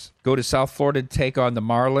 Braves go to South Florida to take on the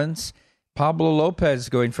Marlins. Pablo Lopez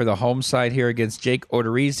going for the home side here against Jake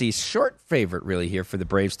Odorizzi. Short favorite, really, here for the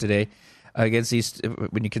Braves today. Against these,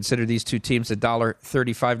 when you consider these two teams,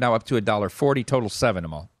 $1.35, now up to $1.40, total 7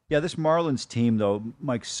 Amal. Yeah, this Marlins team, though,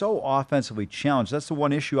 Mike, so offensively challenged. That's the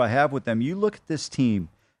one issue I have with them. You look at this team,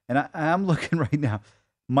 and I'm looking right now.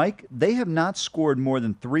 Mike, they have not scored more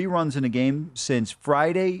than 3 runs in a game since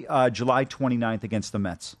Friday, July 29th against the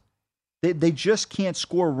Mets. They just can't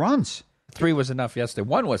score runs. 3 was enough yesterday.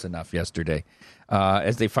 1 was enough yesterday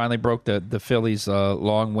as they finally broke the Phillies'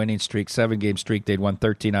 long winning streak, 7-game streak. They'd won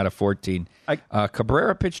 13 out of 14.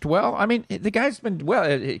 Cabrera pitched well. I mean, the guy's been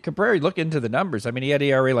well. Cabrera, look into the numbers. I mean, he had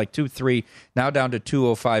ERA like 2.3, now down to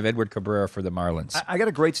 2.05. Edward Cabrera for the Marlins. I got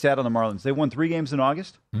a great stat on the Marlins. They won 3 games in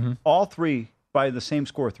August. Mm-hmm. All 3 by the same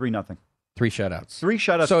score, 3-0. 3 shutouts. 3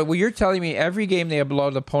 shutouts. So you're telling me every game they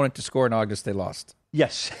allowed the opponent to score in August, they lost?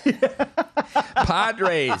 Yes.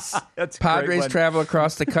 Padres. Padres travel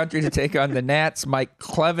across the country to take on the Nats. Mike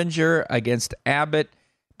Clevenger against Abbott.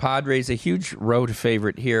 Padres, a huge road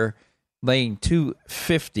favorite here, laying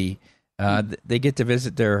 250. They get to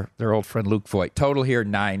visit their old friend Luke Voigt. Total here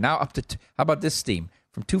 9. Now up to how about this team?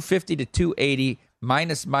 from 250 to 280,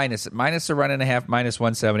 minus a run and a half, minus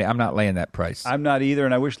 170. I'm not laying that price. I'm not either,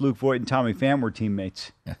 and I wish Luke Voigt and Tommy Pham were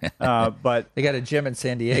teammates. But they got a gym in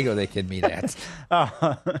San Diego they can meet at.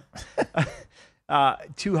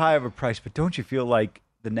 Too high of a price, but don't you feel like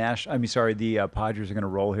the Padres are going to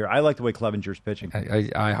roll here? I like the way Clevenger's pitching.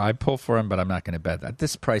 I pull for him, but I'm not going to bet that.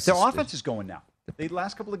 This price. Their offense is going now. The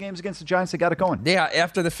last couple of games against the Giants, they got it going. Yeah,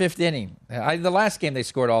 after the 5th inning. The last game, they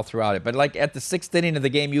scored all throughout it. But like at the 6th inning of the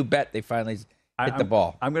game, you bet they finally hit the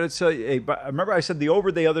ball. I'm going to tell you, remember I said the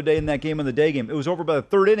over the other day in that game, in the day game. It was over by the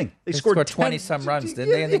 3rd inning. They scored 20-some runs,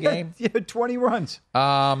 didn't they, in the game? Yeah, 20 runs.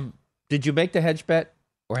 Did you make the hedge bet?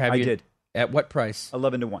 Or have you? I did. At what price?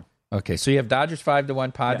 11-1. Okay, so you have Dodgers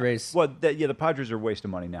 5-1, Padres. Yeah. Well, the Padres are wasting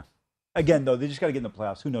money now. Again, though, they just got to get in the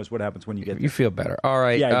playoffs. Who knows what happens when you get there. You feel better. All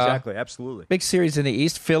right. Yeah, exactly. Absolutely. Big series in the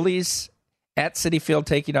East. Phillies at Citi Field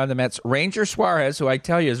taking on the Mets. Ranger Suarez, who I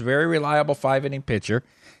tell you is a very reliable 5-inning pitcher,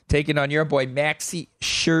 taking on your boy Maxie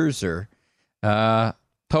Scherzer.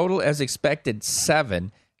 Total as expected,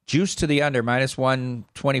 7. Juice to the under, minus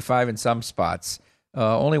 125 in some spots.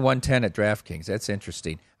 Only 110 at DraftKings. That's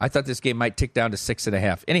interesting. I thought this game might tick down to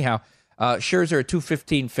 6.5. Anyhow, Scherzer, a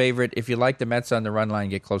 215 favorite. If you like the Mets on the run line,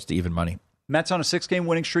 get close to even money. Mets on a 6-game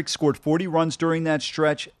winning streak, scored 40 runs during that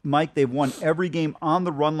stretch. Mike, they've won every game on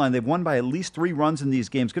the run line. They've won by at least 3 runs in these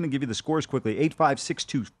games. Going to give you the scores quickly. 8-5,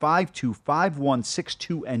 6-2, 5-2, 5-1,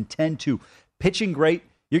 6-2, and 10-2. Pitching great.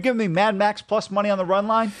 You're giving me Mad Max plus money on the run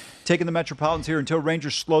line? Taking the Metropolitans here until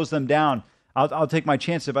Rangers slows them down. I'll take my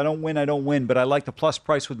chance. If I don't win, I don't win. But I like the plus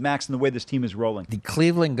price with Max and the way this team is rolling. The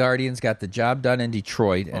Cleveland Guardians got the job done in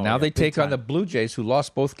Detroit, and now they take on the Blue Jays, who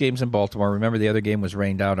lost both games in Baltimore. Remember, the other game was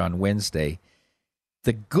rained out on Wednesday.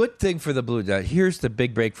 The good thing for the Blue Jays, here's the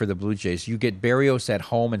big break for the Blue Jays. You get Berrios at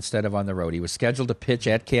home instead of on the road. He was scheduled to pitch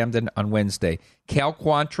at Camden on Wednesday. Cal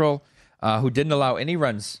Quantrill, who didn't allow any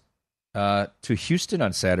runs to Houston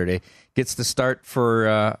on Saturday, gets the start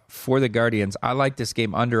for the Guardians. I like this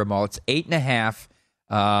game under them all. It's 8.5.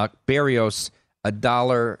 Berrios,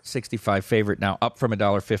 $1.65 favorite now, up from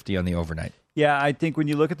 $1.50 on the overnight. Yeah, I think when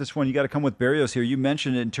you look at this one, you got to come with Berrios here. You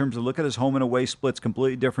mentioned it in terms of look at his home and away splits,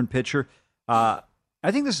 completely different pitcher. I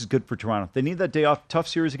think this is good for Toronto. They need that day off. Tough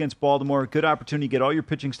series against Baltimore. Good opportunity to get all your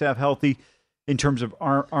pitching staff healthy in terms of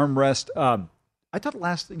arm rest. I thought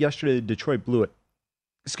yesterday Detroit blew it.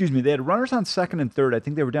 Excuse me, they had runners on 2nd and 3rd. I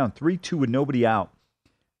think they were down 3-2 with nobody out.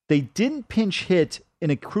 They didn't pinch hit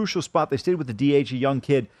in a crucial spot. They stayed with the DH, a young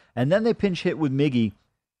kid, and then they pinch hit with Miggy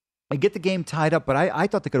and get the game tied up, but I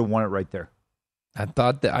thought they could have won it right there. I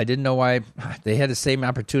thought that I didn't know why they had the same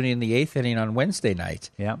opportunity in the 8th inning on Wednesday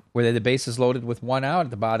night. Yeah. Where they had the bases loaded with 1 out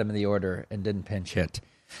at the bottom of the order and didn't pinch hit.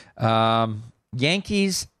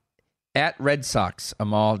 Yankees at Red Sox,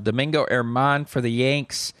 Amal. Domingo Germán for the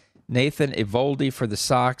Yanks. Nathan Eovaldi for the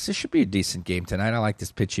Sox. This should be a decent game tonight. I like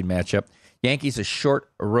this pitching matchup. Yankees a short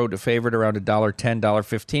road to favorite around $1.10,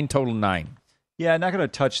 $1.15, total 9. Yeah, not going to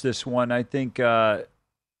touch this one. I think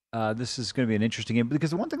this is going to be an interesting game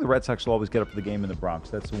because the one thing the Red Sox will always get up for the game in the Bronx.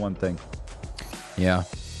 That's the one thing. Yeah.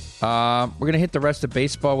 We're going to hit the rest of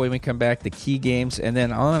baseball when we come back, the key games, and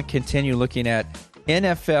then I'm going to continue looking at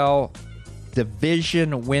NFL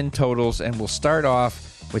division win totals, and we'll start off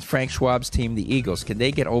with Frank Schwab's team, the Eagles. Can they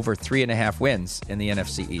get over 3.5 wins in the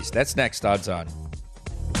NFC East? That's next, Odds On.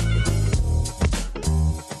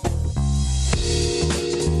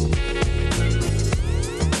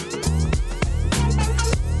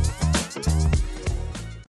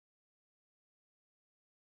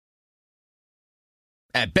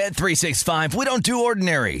 At Bet365, we don't do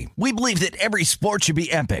ordinary. We believe that every sport should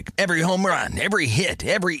be epic. Every home run, every hit,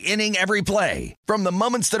 every inning, every play. From the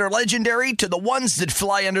moments that are legendary to the ones that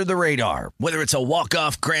fly under the radar. Whether it's a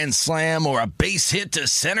walk-off grand slam or a base hit to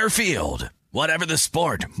center field. Whatever the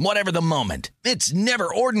sport, whatever the moment. It's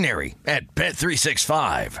never ordinary at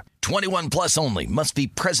Bet365. 21 plus only. Must be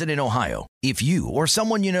present in Ohio. If you or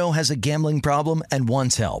someone you know has a gambling problem and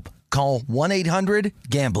wants help, call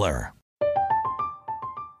 1-800-GAMBLER.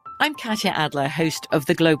 I'm Katya Adler, host of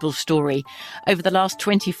The Global Story. Over the last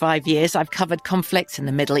 25 years, I've covered conflicts in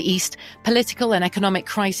the Middle East, political and economic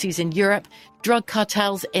crises in Europe, drug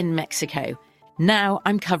cartels in Mexico. Now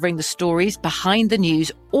I'm covering the stories behind the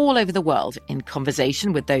news all over the world in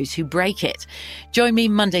conversation with those who break it. Join me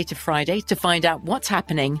Monday to Friday to find out what's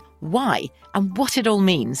happening, why, and what it all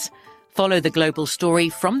means. Follow The Global Story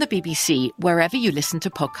from the BBC wherever you listen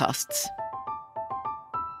to podcasts.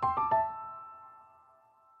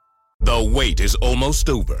 The wait is almost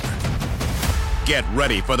over. Get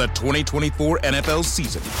ready for the 2024 NFL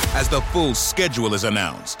season as the full schedule is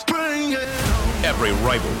announced. Every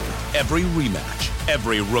rivalry, every rematch,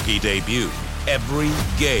 every rookie debut, Every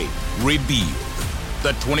game revealed.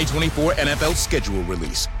 The 2024 NFL schedule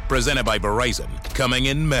release, presented by Verizon, coming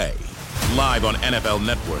in May. Live on NFL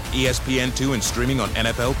Network, ESPN2, and streaming on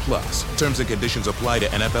NFL Plus. Terms and conditions apply to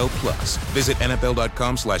NFL Plus. Visit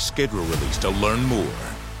NFL.com/schedule release to learn more.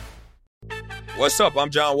 What's up?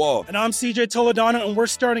 I'm John Wall. And I'm CJ Toledano, and we're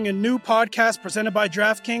starting a new podcast presented by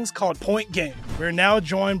DraftKings called Point Game. We're now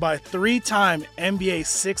joined by 3-time NBA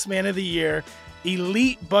Sixth Man of the Year,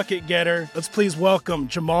 elite bucket getter. Let's please welcome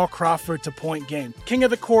Jamal Crawford to Point Game. King of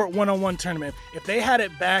the Court one-on-one tournament. If they had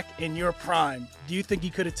it back in your prime, do you think you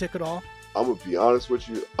could have took it all? I'm going to be honest with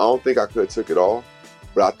you. I don't think I could have took it all,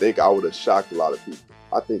 but I think I would have shocked a lot of people.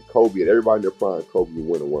 I think Kobe and everybody in their prime, Kobe would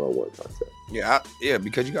win a one-on-one contest. Yeah,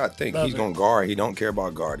 because you got to think. He's going to guard. He don't care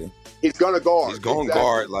about guarding. He's going to guard. He's going to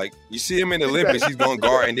guard. Like, you see him in the Olympics, he's going to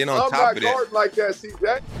guard. And then on top of that. I'm not guarding like that,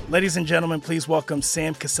 CJ. Ladies and gentlemen, please welcome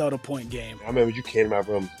Sam Cassell to Point Game. I remember you came out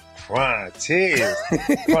from prime 10.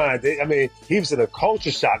 I mean, he was in a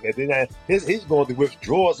culture shock. He's going through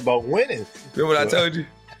withdrawals about winning. Remember what I told you?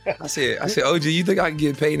 I said, OG, you think I can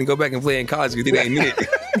get paid and go back and play in college because it ain't it?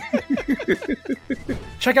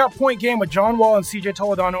 Check out Point Game with John Wall and CJ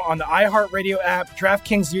Toledano on the iHeartRadio app,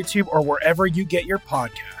 DraftKings YouTube, or wherever you get your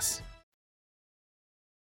podcasts.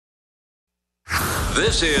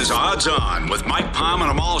 This is Odds On with Mike Palm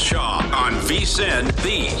and Amal Shaw on VSiN,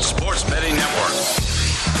 the Sports Betting Network.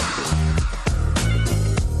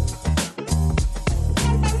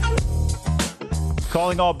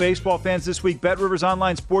 Calling all baseball fans this week, BetRivers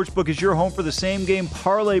Online Sportsbook is your home for the same-game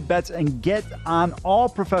parlay bets and get on all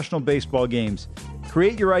professional baseball games.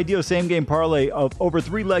 Create your ideal same-game parlay of over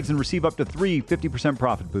 3 legs and receive up to 3 50%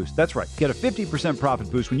 profit boosts. That's right. Get a 50% profit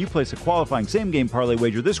boost when you place a qualifying same-game parlay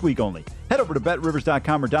wager this week only. Head over to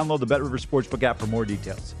BetRivers.com or download the BetRivers Sportsbook app for more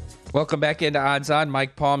details. Welcome back into Odds On.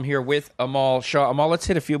 Mike Palm here with Amal Shaw. Amal, let's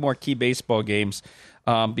hit a few more key baseball games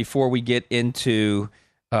before we get into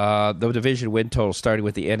the division win total, starting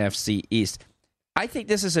with the NFC East. I think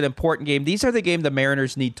this is an important game. These are the game the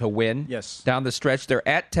Mariners need to win. Yes. Down the stretch. They're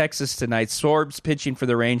at Texas tonight. Sorbs pitching for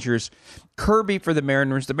the Rangers. Kirby for the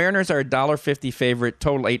Mariners. The Mariners are a $1.50 favorite,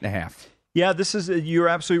 total 8.5. Yeah, you're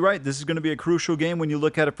absolutely right. This is going to be a crucial game when you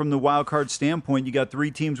look at it from the wild card standpoint. You got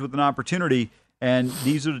 3 teams with an opportunity, and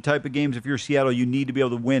these are the type of games, if you're Seattle, you need to be able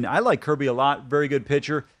to win. I like Kirby a lot. Very good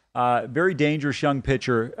pitcher. Very dangerous young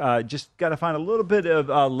pitcher. Just got to find a little bit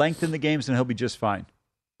of length in the games, and he'll be just fine.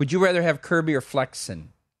 Would you rather have Kirby or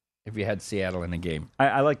Flexen if you had Seattle in the game?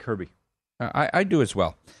 I like Kirby. I do as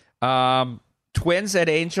well. Twins at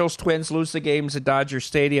Angels. Twins lose the games at Dodger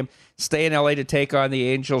Stadium. Stay in L.A. to take on the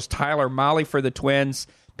Angels. Tyler Mahle for the Twins.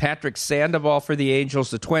 Patrick Sandoval for the Angels.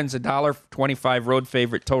 The Twins, $1.25 road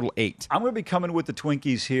favorite, total 8. I'm going to be coming with the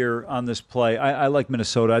Twinkies here on this play. I like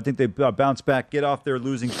Minnesota. I think they bounce back, get off their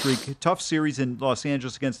losing streak. Tough series in Los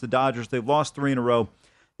Angeles against the Dodgers. They've lost 3 in a row.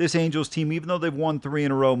 This Angels team, even though they've won 3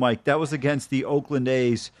 in a row, Mike, that was against the Oakland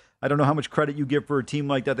A's. I don't know how much credit you give for a team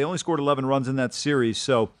like that. They only scored 11 runs in that series.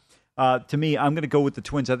 So, to me, I'm going to go with the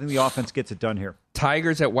Twins. I think the offense gets it done here.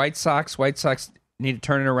 Tigers at White Sox. White Sox need to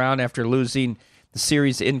turn it around after losing the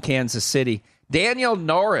series in Kansas City. Daniel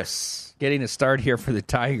Norris getting a start here for the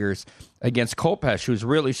Tigers against Kopech, who's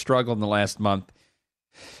really struggled in the last month.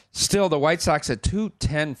 Still, the White Sox a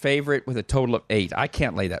 210 favorite with a total of 8. I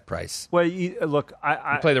can't lay that price. Well, look,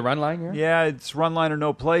 I play the run line here? Yeah, it's run line or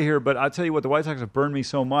no play here, but I'll tell you what, the White Sox have burned me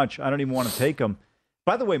so much, I don't even want to take them.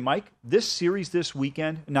 By the way, Mike, this series this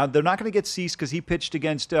weekend, now they're not going to get Cease because he pitched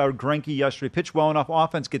against Greinke yesterday. Pitched well enough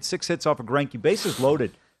offense, gets 6 hits off of Greinke. Bases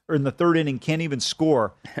loaded, or in the 3rd inning, can't even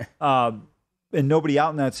score, and nobody out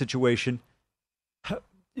in that situation.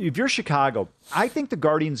 If you're Chicago, I think the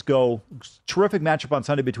Guardians go, terrific matchup on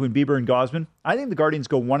Sunday between Bieber and Gausman. I think the Guardians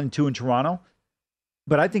go 1-2 in Toronto.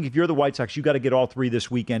 But I think if you're the White Sox, you got to get all 3 this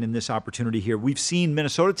weekend in this opportunity here. We've seen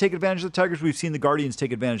Minnesota take advantage of the Tigers. We've seen the Guardians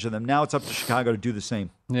take advantage of them. Now it's up to Chicago to do the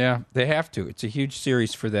same. Yeah, they have to. It's a huge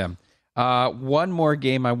series for them. One more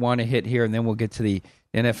game I want to hit here, and then we'll get to the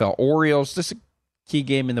NFL. Orioles, this is a key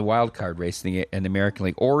game in the wild card race in the American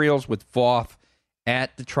League. Orioles with Voth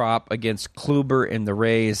at the Trop against Kluber and the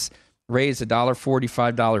Rays. Rays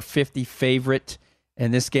 $1.45, $1.50 favorite,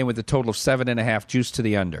 and this game with a total of 7.5, juice to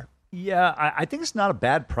the under. Yeah, I think it's not a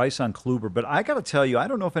bad price on Kluber, but I got to tell you, I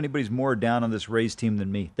don't know if anybody's more down on this Rays team than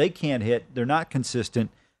me. They can't hit. They're not consistent.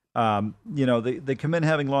 They come in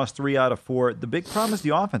having lost 3 out of 4. The big problem is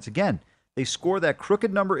the offense. Again, they score that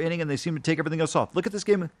crooked number inning, and they seem to take everything else off. Look at this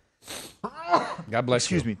game. God bless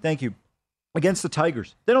you. Excuse me. Thank you. Against the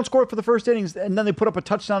Tigers. They don't score it for the first innings, and then they put up a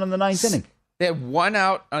touchdown in the 9th inning. They had 1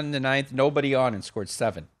 out on the 9th, nobody on, and scored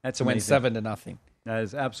 7. That's to amazing. win 7-0. That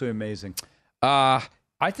is absolutely amazing.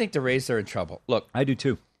 I think the Rays are in trouble. Look, I do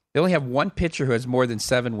too. They only have one pitcher who has more than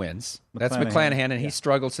 7 wins. That's McClanahan, and he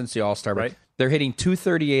struggled since the All-Star break. Right. They're hitting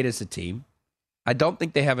 .238 as a team. I don't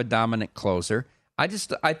think they have a dominant closer. I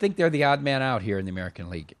think they're the odd man out here in the American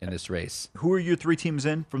League in this race. Who are your 3 teams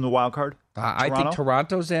in from the wild card? I think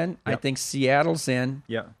Toronto's in. Yep. I think Seattle's in.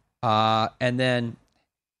 Yeah. And then,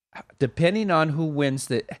 depending on who wins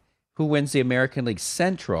the American League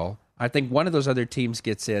Central, I think one of those other teams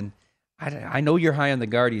gets in. I know you're high on the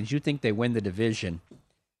Guardians. You think they win the division.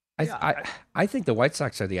 I think the White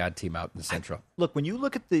Sox are the odd team out in the Central. Look, when you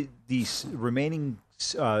look at the remaining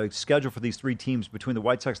schedule for these 3 teams between the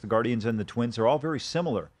White Sox, the Guardians, and the Twins, they're all very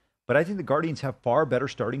similar. But I think the Guardians have far better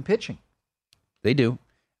starting pitching. They do.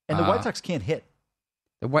 And the White Sox can't hit.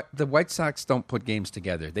 The White Sox don't put games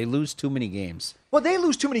together. They lose too many games. Well, they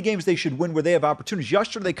lose too many games they should win where they have opportunities.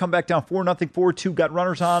 Yesterday, they come back down 4-0, 4-2, got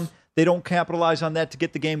runners on. They don't capitalize on that to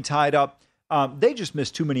get the game tied up. They just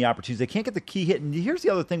miss too many opportunities. They can't get the key hit. And here's the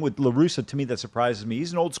other thing with La Russa to me that surprises me.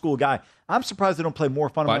 He's an old school guy. I'm surprised they don't play more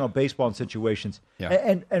fundamental baseball in situations.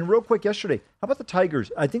 Yeah. And real quick, yesterday, how about the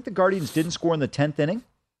Tigers? I think the Guardians didn't score in the 10th inning.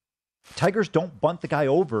 Tigers don't bunt the guy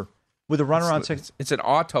over with a runner on second. It's an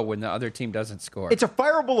auto when the other team doesn't score. It's a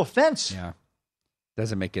fireable offense. Yeah.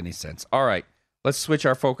 Doesn't make any sense. All right. Let's switch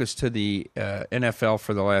our focus to the NFL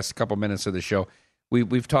for the last couple minutes of the show.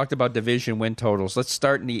 We've talked about division win totals. Let's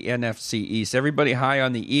start in the NFC East. Everybody high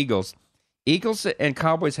on the Eagles. Eagles and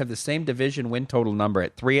Cowboys have the same division win total number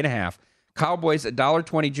at 3.5. Cowboys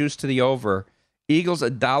 $1.20 juice to the over. Eagles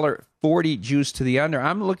 $1.40 juice to the under.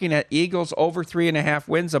 I'm looking at Eagles over 3.5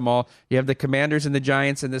 wins them all. You have the Commanders and the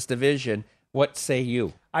Giants in this division. What say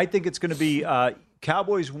you? I think it's going to be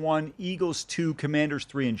Cowboys 1, Eagles 2, Commanders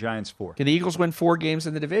 3, and Giants 4. Can the Eagles win 4 games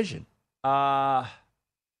in the division?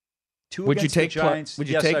 2 would you against take the Giants?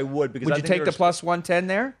 I would. Because would I you think take the plus 110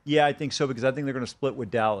 there? Yeah, I think so, because I think they're going to split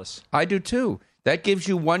with Dallas. I do too. That gives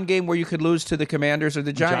you one game where you could lose to the Commanders or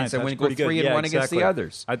the Giants and win go 3-1 against the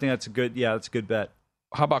others. I think that's a good bet.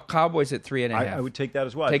 How about Cowboys at 3.5? I would take that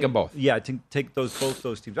as well. Take them both. Yeah, take both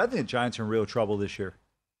those teams. I think the Giants are in real trouble this year.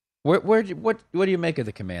 What do you make of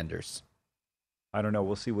the Commanders? I don't know.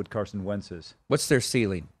 We'll see what Carson Wentz is. What's their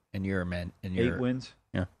ceiling in your 8 wins.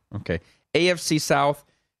 Yeah. Okay. AFC South.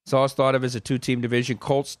 It's always thought of as a 2-team division.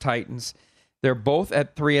 Colts, Titans. They're both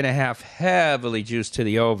at 3.5, heavily juiced to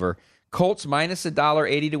the over. Colts minus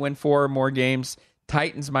 $1.80 to win 4 or more games.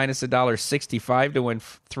 Titans minus $1.65 to win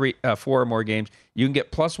 4 or more games. You can get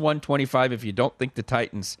plus 125 if you don't think the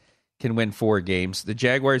Titans can win 4 games. The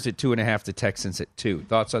Jaguars at 2.5, the Texans at 2.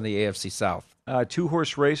 Thoughts on the AFC South?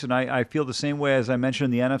 2-horse race, and I feel the same way as I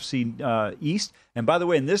mentioned in the NFC East. And by the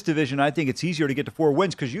way, in this division, I think it's easier to get to 4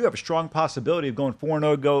 wins because you have a strong possibility of going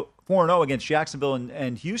 4-0 against Jacksonville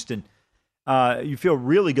and Houston. You feel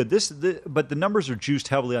really good. But the numbers are juiced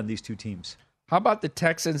heavily on these 2 teams. How about the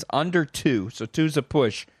Texans under 2? So 2's a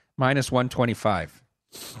push, minus 125.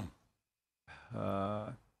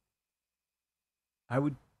 I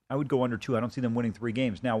would go under 2. I don't see them winning 3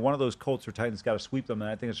 games. Now, one of those Colts or Titans got to sweep them, and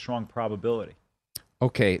I think it's a strong probability.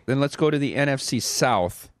 Okay, then let's go to the NFC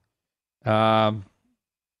South. Buccaneers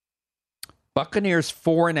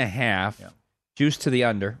 4.5, juice to the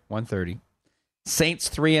under, 130. Saints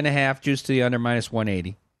 3.5, juice to the under, minus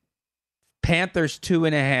 180. Panthers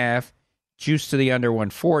 2.5, juice to the under,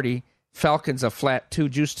 140. Falcons a flat 2,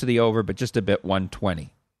 juice to the over, but just a bit, 120.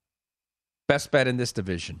 Best bet in this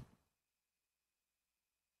division?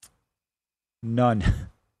 None.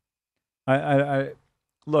 I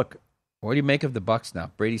look. What do you make of the Bucs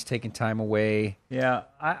now? Brady's taking time away. Yeah,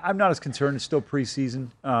 I'm not as concerned. It's still preseason.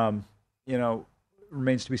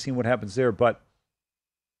 Remains to be seen what happens there. But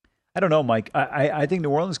I don't know, Mike. I think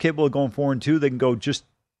New Orleans is capable of going 4-2. They can go just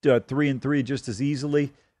 3-3 just as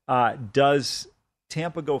easily. Does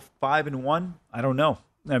Tampa go 5-1? I don't know.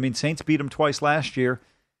 I mean, Saints beat them twice last year.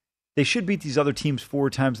 They should beat these other teams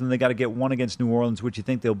 4 times, and then they got to get 1 against New Orleans, which you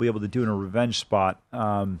think they'll be able to do in a revenge spot.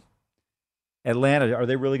 Atlanta, are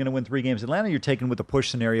they really going to win 3 games? Atlanta, you're taking with a push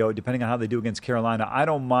scenario, depending on how they do against Carolina. I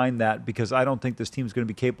don't mind that because I don't think this team's going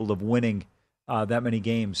to be capable of winning that many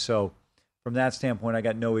games. So from that standpoint, I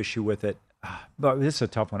got no issue with it. But this is a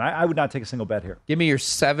tough one. I would not take a single bet here. Give me your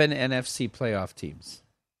 7 NFC playoff teams.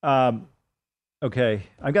 Okay.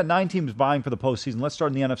 I've got 9 teams vying for the postseason. Let's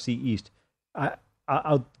start in the NFC East.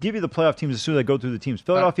 I'll give you the playoff teams as soon as I go through the teams.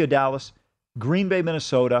 Philadelphia, Dallas, Green Bay,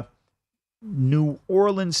 Minnesota, New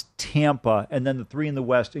Orleans, Tampa, and then the 3 in the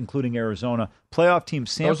West, including Arizona. Playoff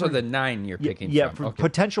teams, Those are the 9 you're picking from. Okay.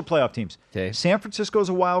 Potential playoff teams. Okay. San Francisco's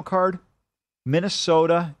a wild card.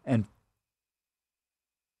 Minnesota, and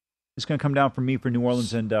it's going to come down for me for New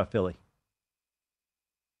Orleans and Philly.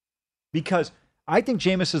 Because I think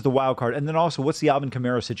Jameis is the wild card. And then also, what's the Alvin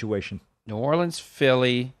Kamara situation? New Orleans,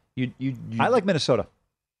 Philly. I like Minnesota.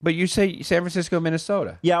 But you say San Francisco,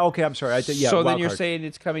 Minnesota. Yeah, okay, I'm sorry. So then you're saying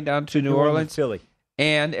it's coming down to New Orleans, Philly.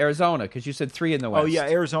 And Arizona, because you said 3 in the West. Oh, yeah,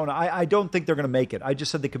 Arizona. I don't think they're going to make it. I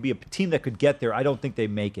just said they could be a team that could get there. I don't think they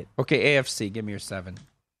make it. Okay, AFC, give me your 7.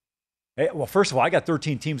 Hey, well, first of all, I got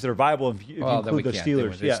 13 teams that are viable if you include the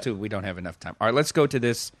Steelers. There's 2. We don't have enough time. All right, let's go to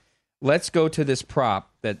this. Let's go to this prop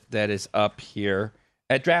that is up here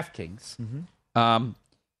at DraftKings. Mm-hmm.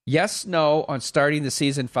 Yes, no on starting the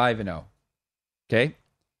season 5-0. Okay?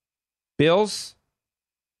 Bills,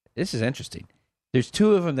 this is interesting. There's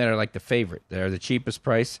 2 of them that are like the favorite. They're the cheapest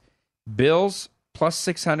price. Bills, plus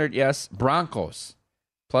 600, yes. Broncos,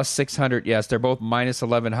 plus 600, yes. They're both minus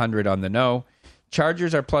 1,100 on the no.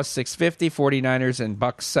 Chargers are plus 650. 49ers and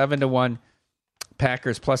Bucks 7-1.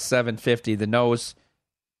 Packers plus 750. The no's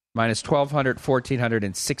minus 1,200, 1,400,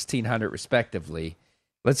 and 1,600 respectively.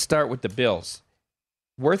 Let's start with the Bills.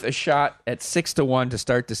 Worth a shot at 6-1 to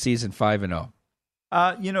start the season 5-0.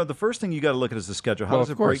 The first thing you got to look at is the schedule. How does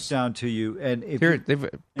it break down to you? And if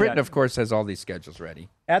Britain, of course, has all these schedules ready.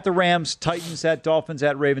 At the Rams, Titans, at Dolphins,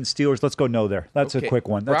 at Ravens, Steelers. Let's go no there. That's a quick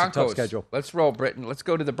one. That's Broncos, a tough schedule. Let's roll, Britain. Let's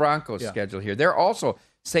go to the Broncos schedule here. They're also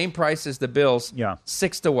same price as the Bills.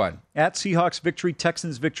 6-1. At Seahawks, victory.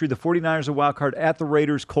 Texans, victory. The 49ers, a wild card. At the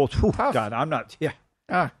Raiders, Colts. God, I'm not. Yeah.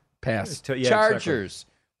 Pass. Yeah, Chargers. Exactly.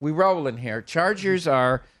 We rolling here. Chargers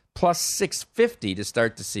are plus 650 to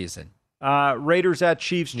start the season. Raiders at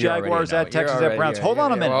Chiefs, Jaguars at Texans at Browns. Hold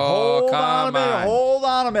on a minute. Hold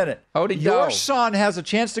on a minute. Your son has a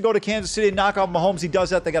chance to go to Kansas City and knock out Mahomes. He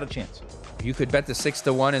does that, they got a chance. You could bet the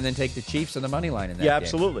 6-1 and then take the Chiefs on the money line in that game.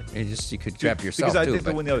 Absolutely. You could trap yourself, because I think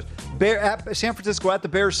they'll win the others. At San Francisco, at the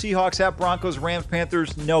Bears, Seahawks, at Broncos, Rams,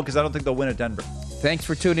 Panthers. No, because I don't think they'll win at Denver. Thanks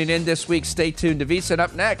for tuning in this week. Stay tuned to VSiN.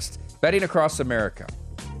 Up next, Betting Across America.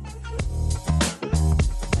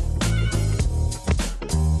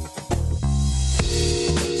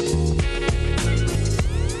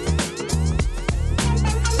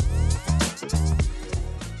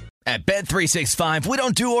 At Bet365, we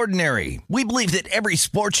don't do ordinary. We believe that every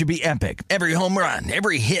sport should be epic. Every home run,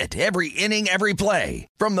 every hit, every inning, every play.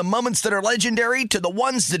 From the moments that are legendary to the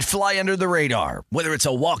ones that fly under the radar. Whether it's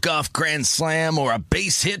a walk-off grand slam or a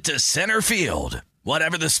base hit to center field.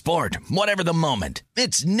 Whatever the sport, whatever the moment.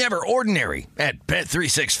 It's never ordinary at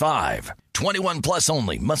Bet365. 21 plus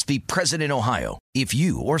only. Must be present in Ohio. If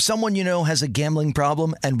you or someone you know has a gambling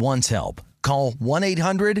problem and wants help, call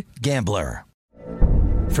 1-800-GAMBLER.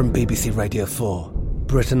 From BBC Radio 4,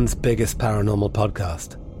 Britain's biggest paranormal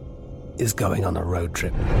podcast is going on a road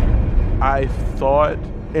trip. I thought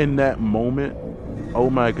in that moment, oh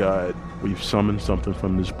my God, we've summoned something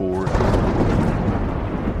from this board.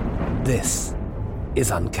 This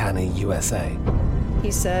is Uncanny USA. He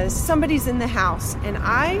says, somebody's in the house, and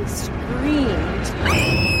I screamed.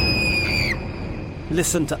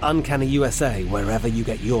 Listen to Uncanny USA wherever you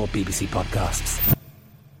get your BBC podcasts,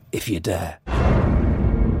 if you dare.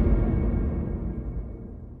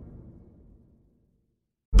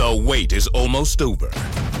 The wait is almost over.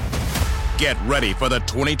 Get ready for the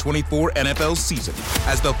 2024 NFL season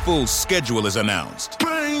as the full schedule is announced.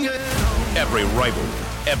 Every rivalry,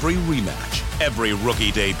 every rematch, every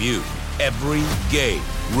rookie debut, every game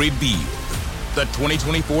revealed. The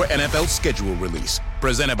 2024 NFL schedule release,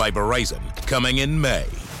 presented by Verizon, coming in May.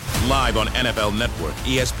 Live on NFL Network,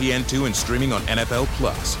 ESPN2, and streaming on NFL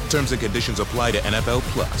Plus. Terms and conditions apply to NFL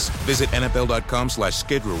Plus. Visit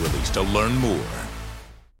NFL.com/schedule release to learn more.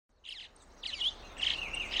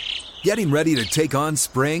 Getting ready to take on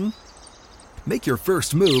spring? Make your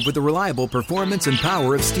first move with the reliable performance and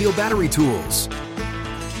power of Steel battery tools.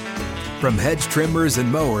 From hedge trimmers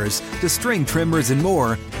and mowers to string trimmers and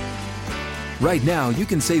more, right now you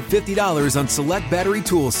can save $50 on select battery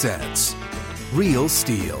tool sets. Real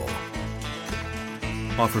Steel.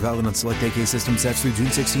 Offer valid on select AK system sets through June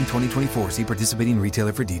 16, 2024. See participating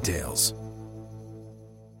retailer for details.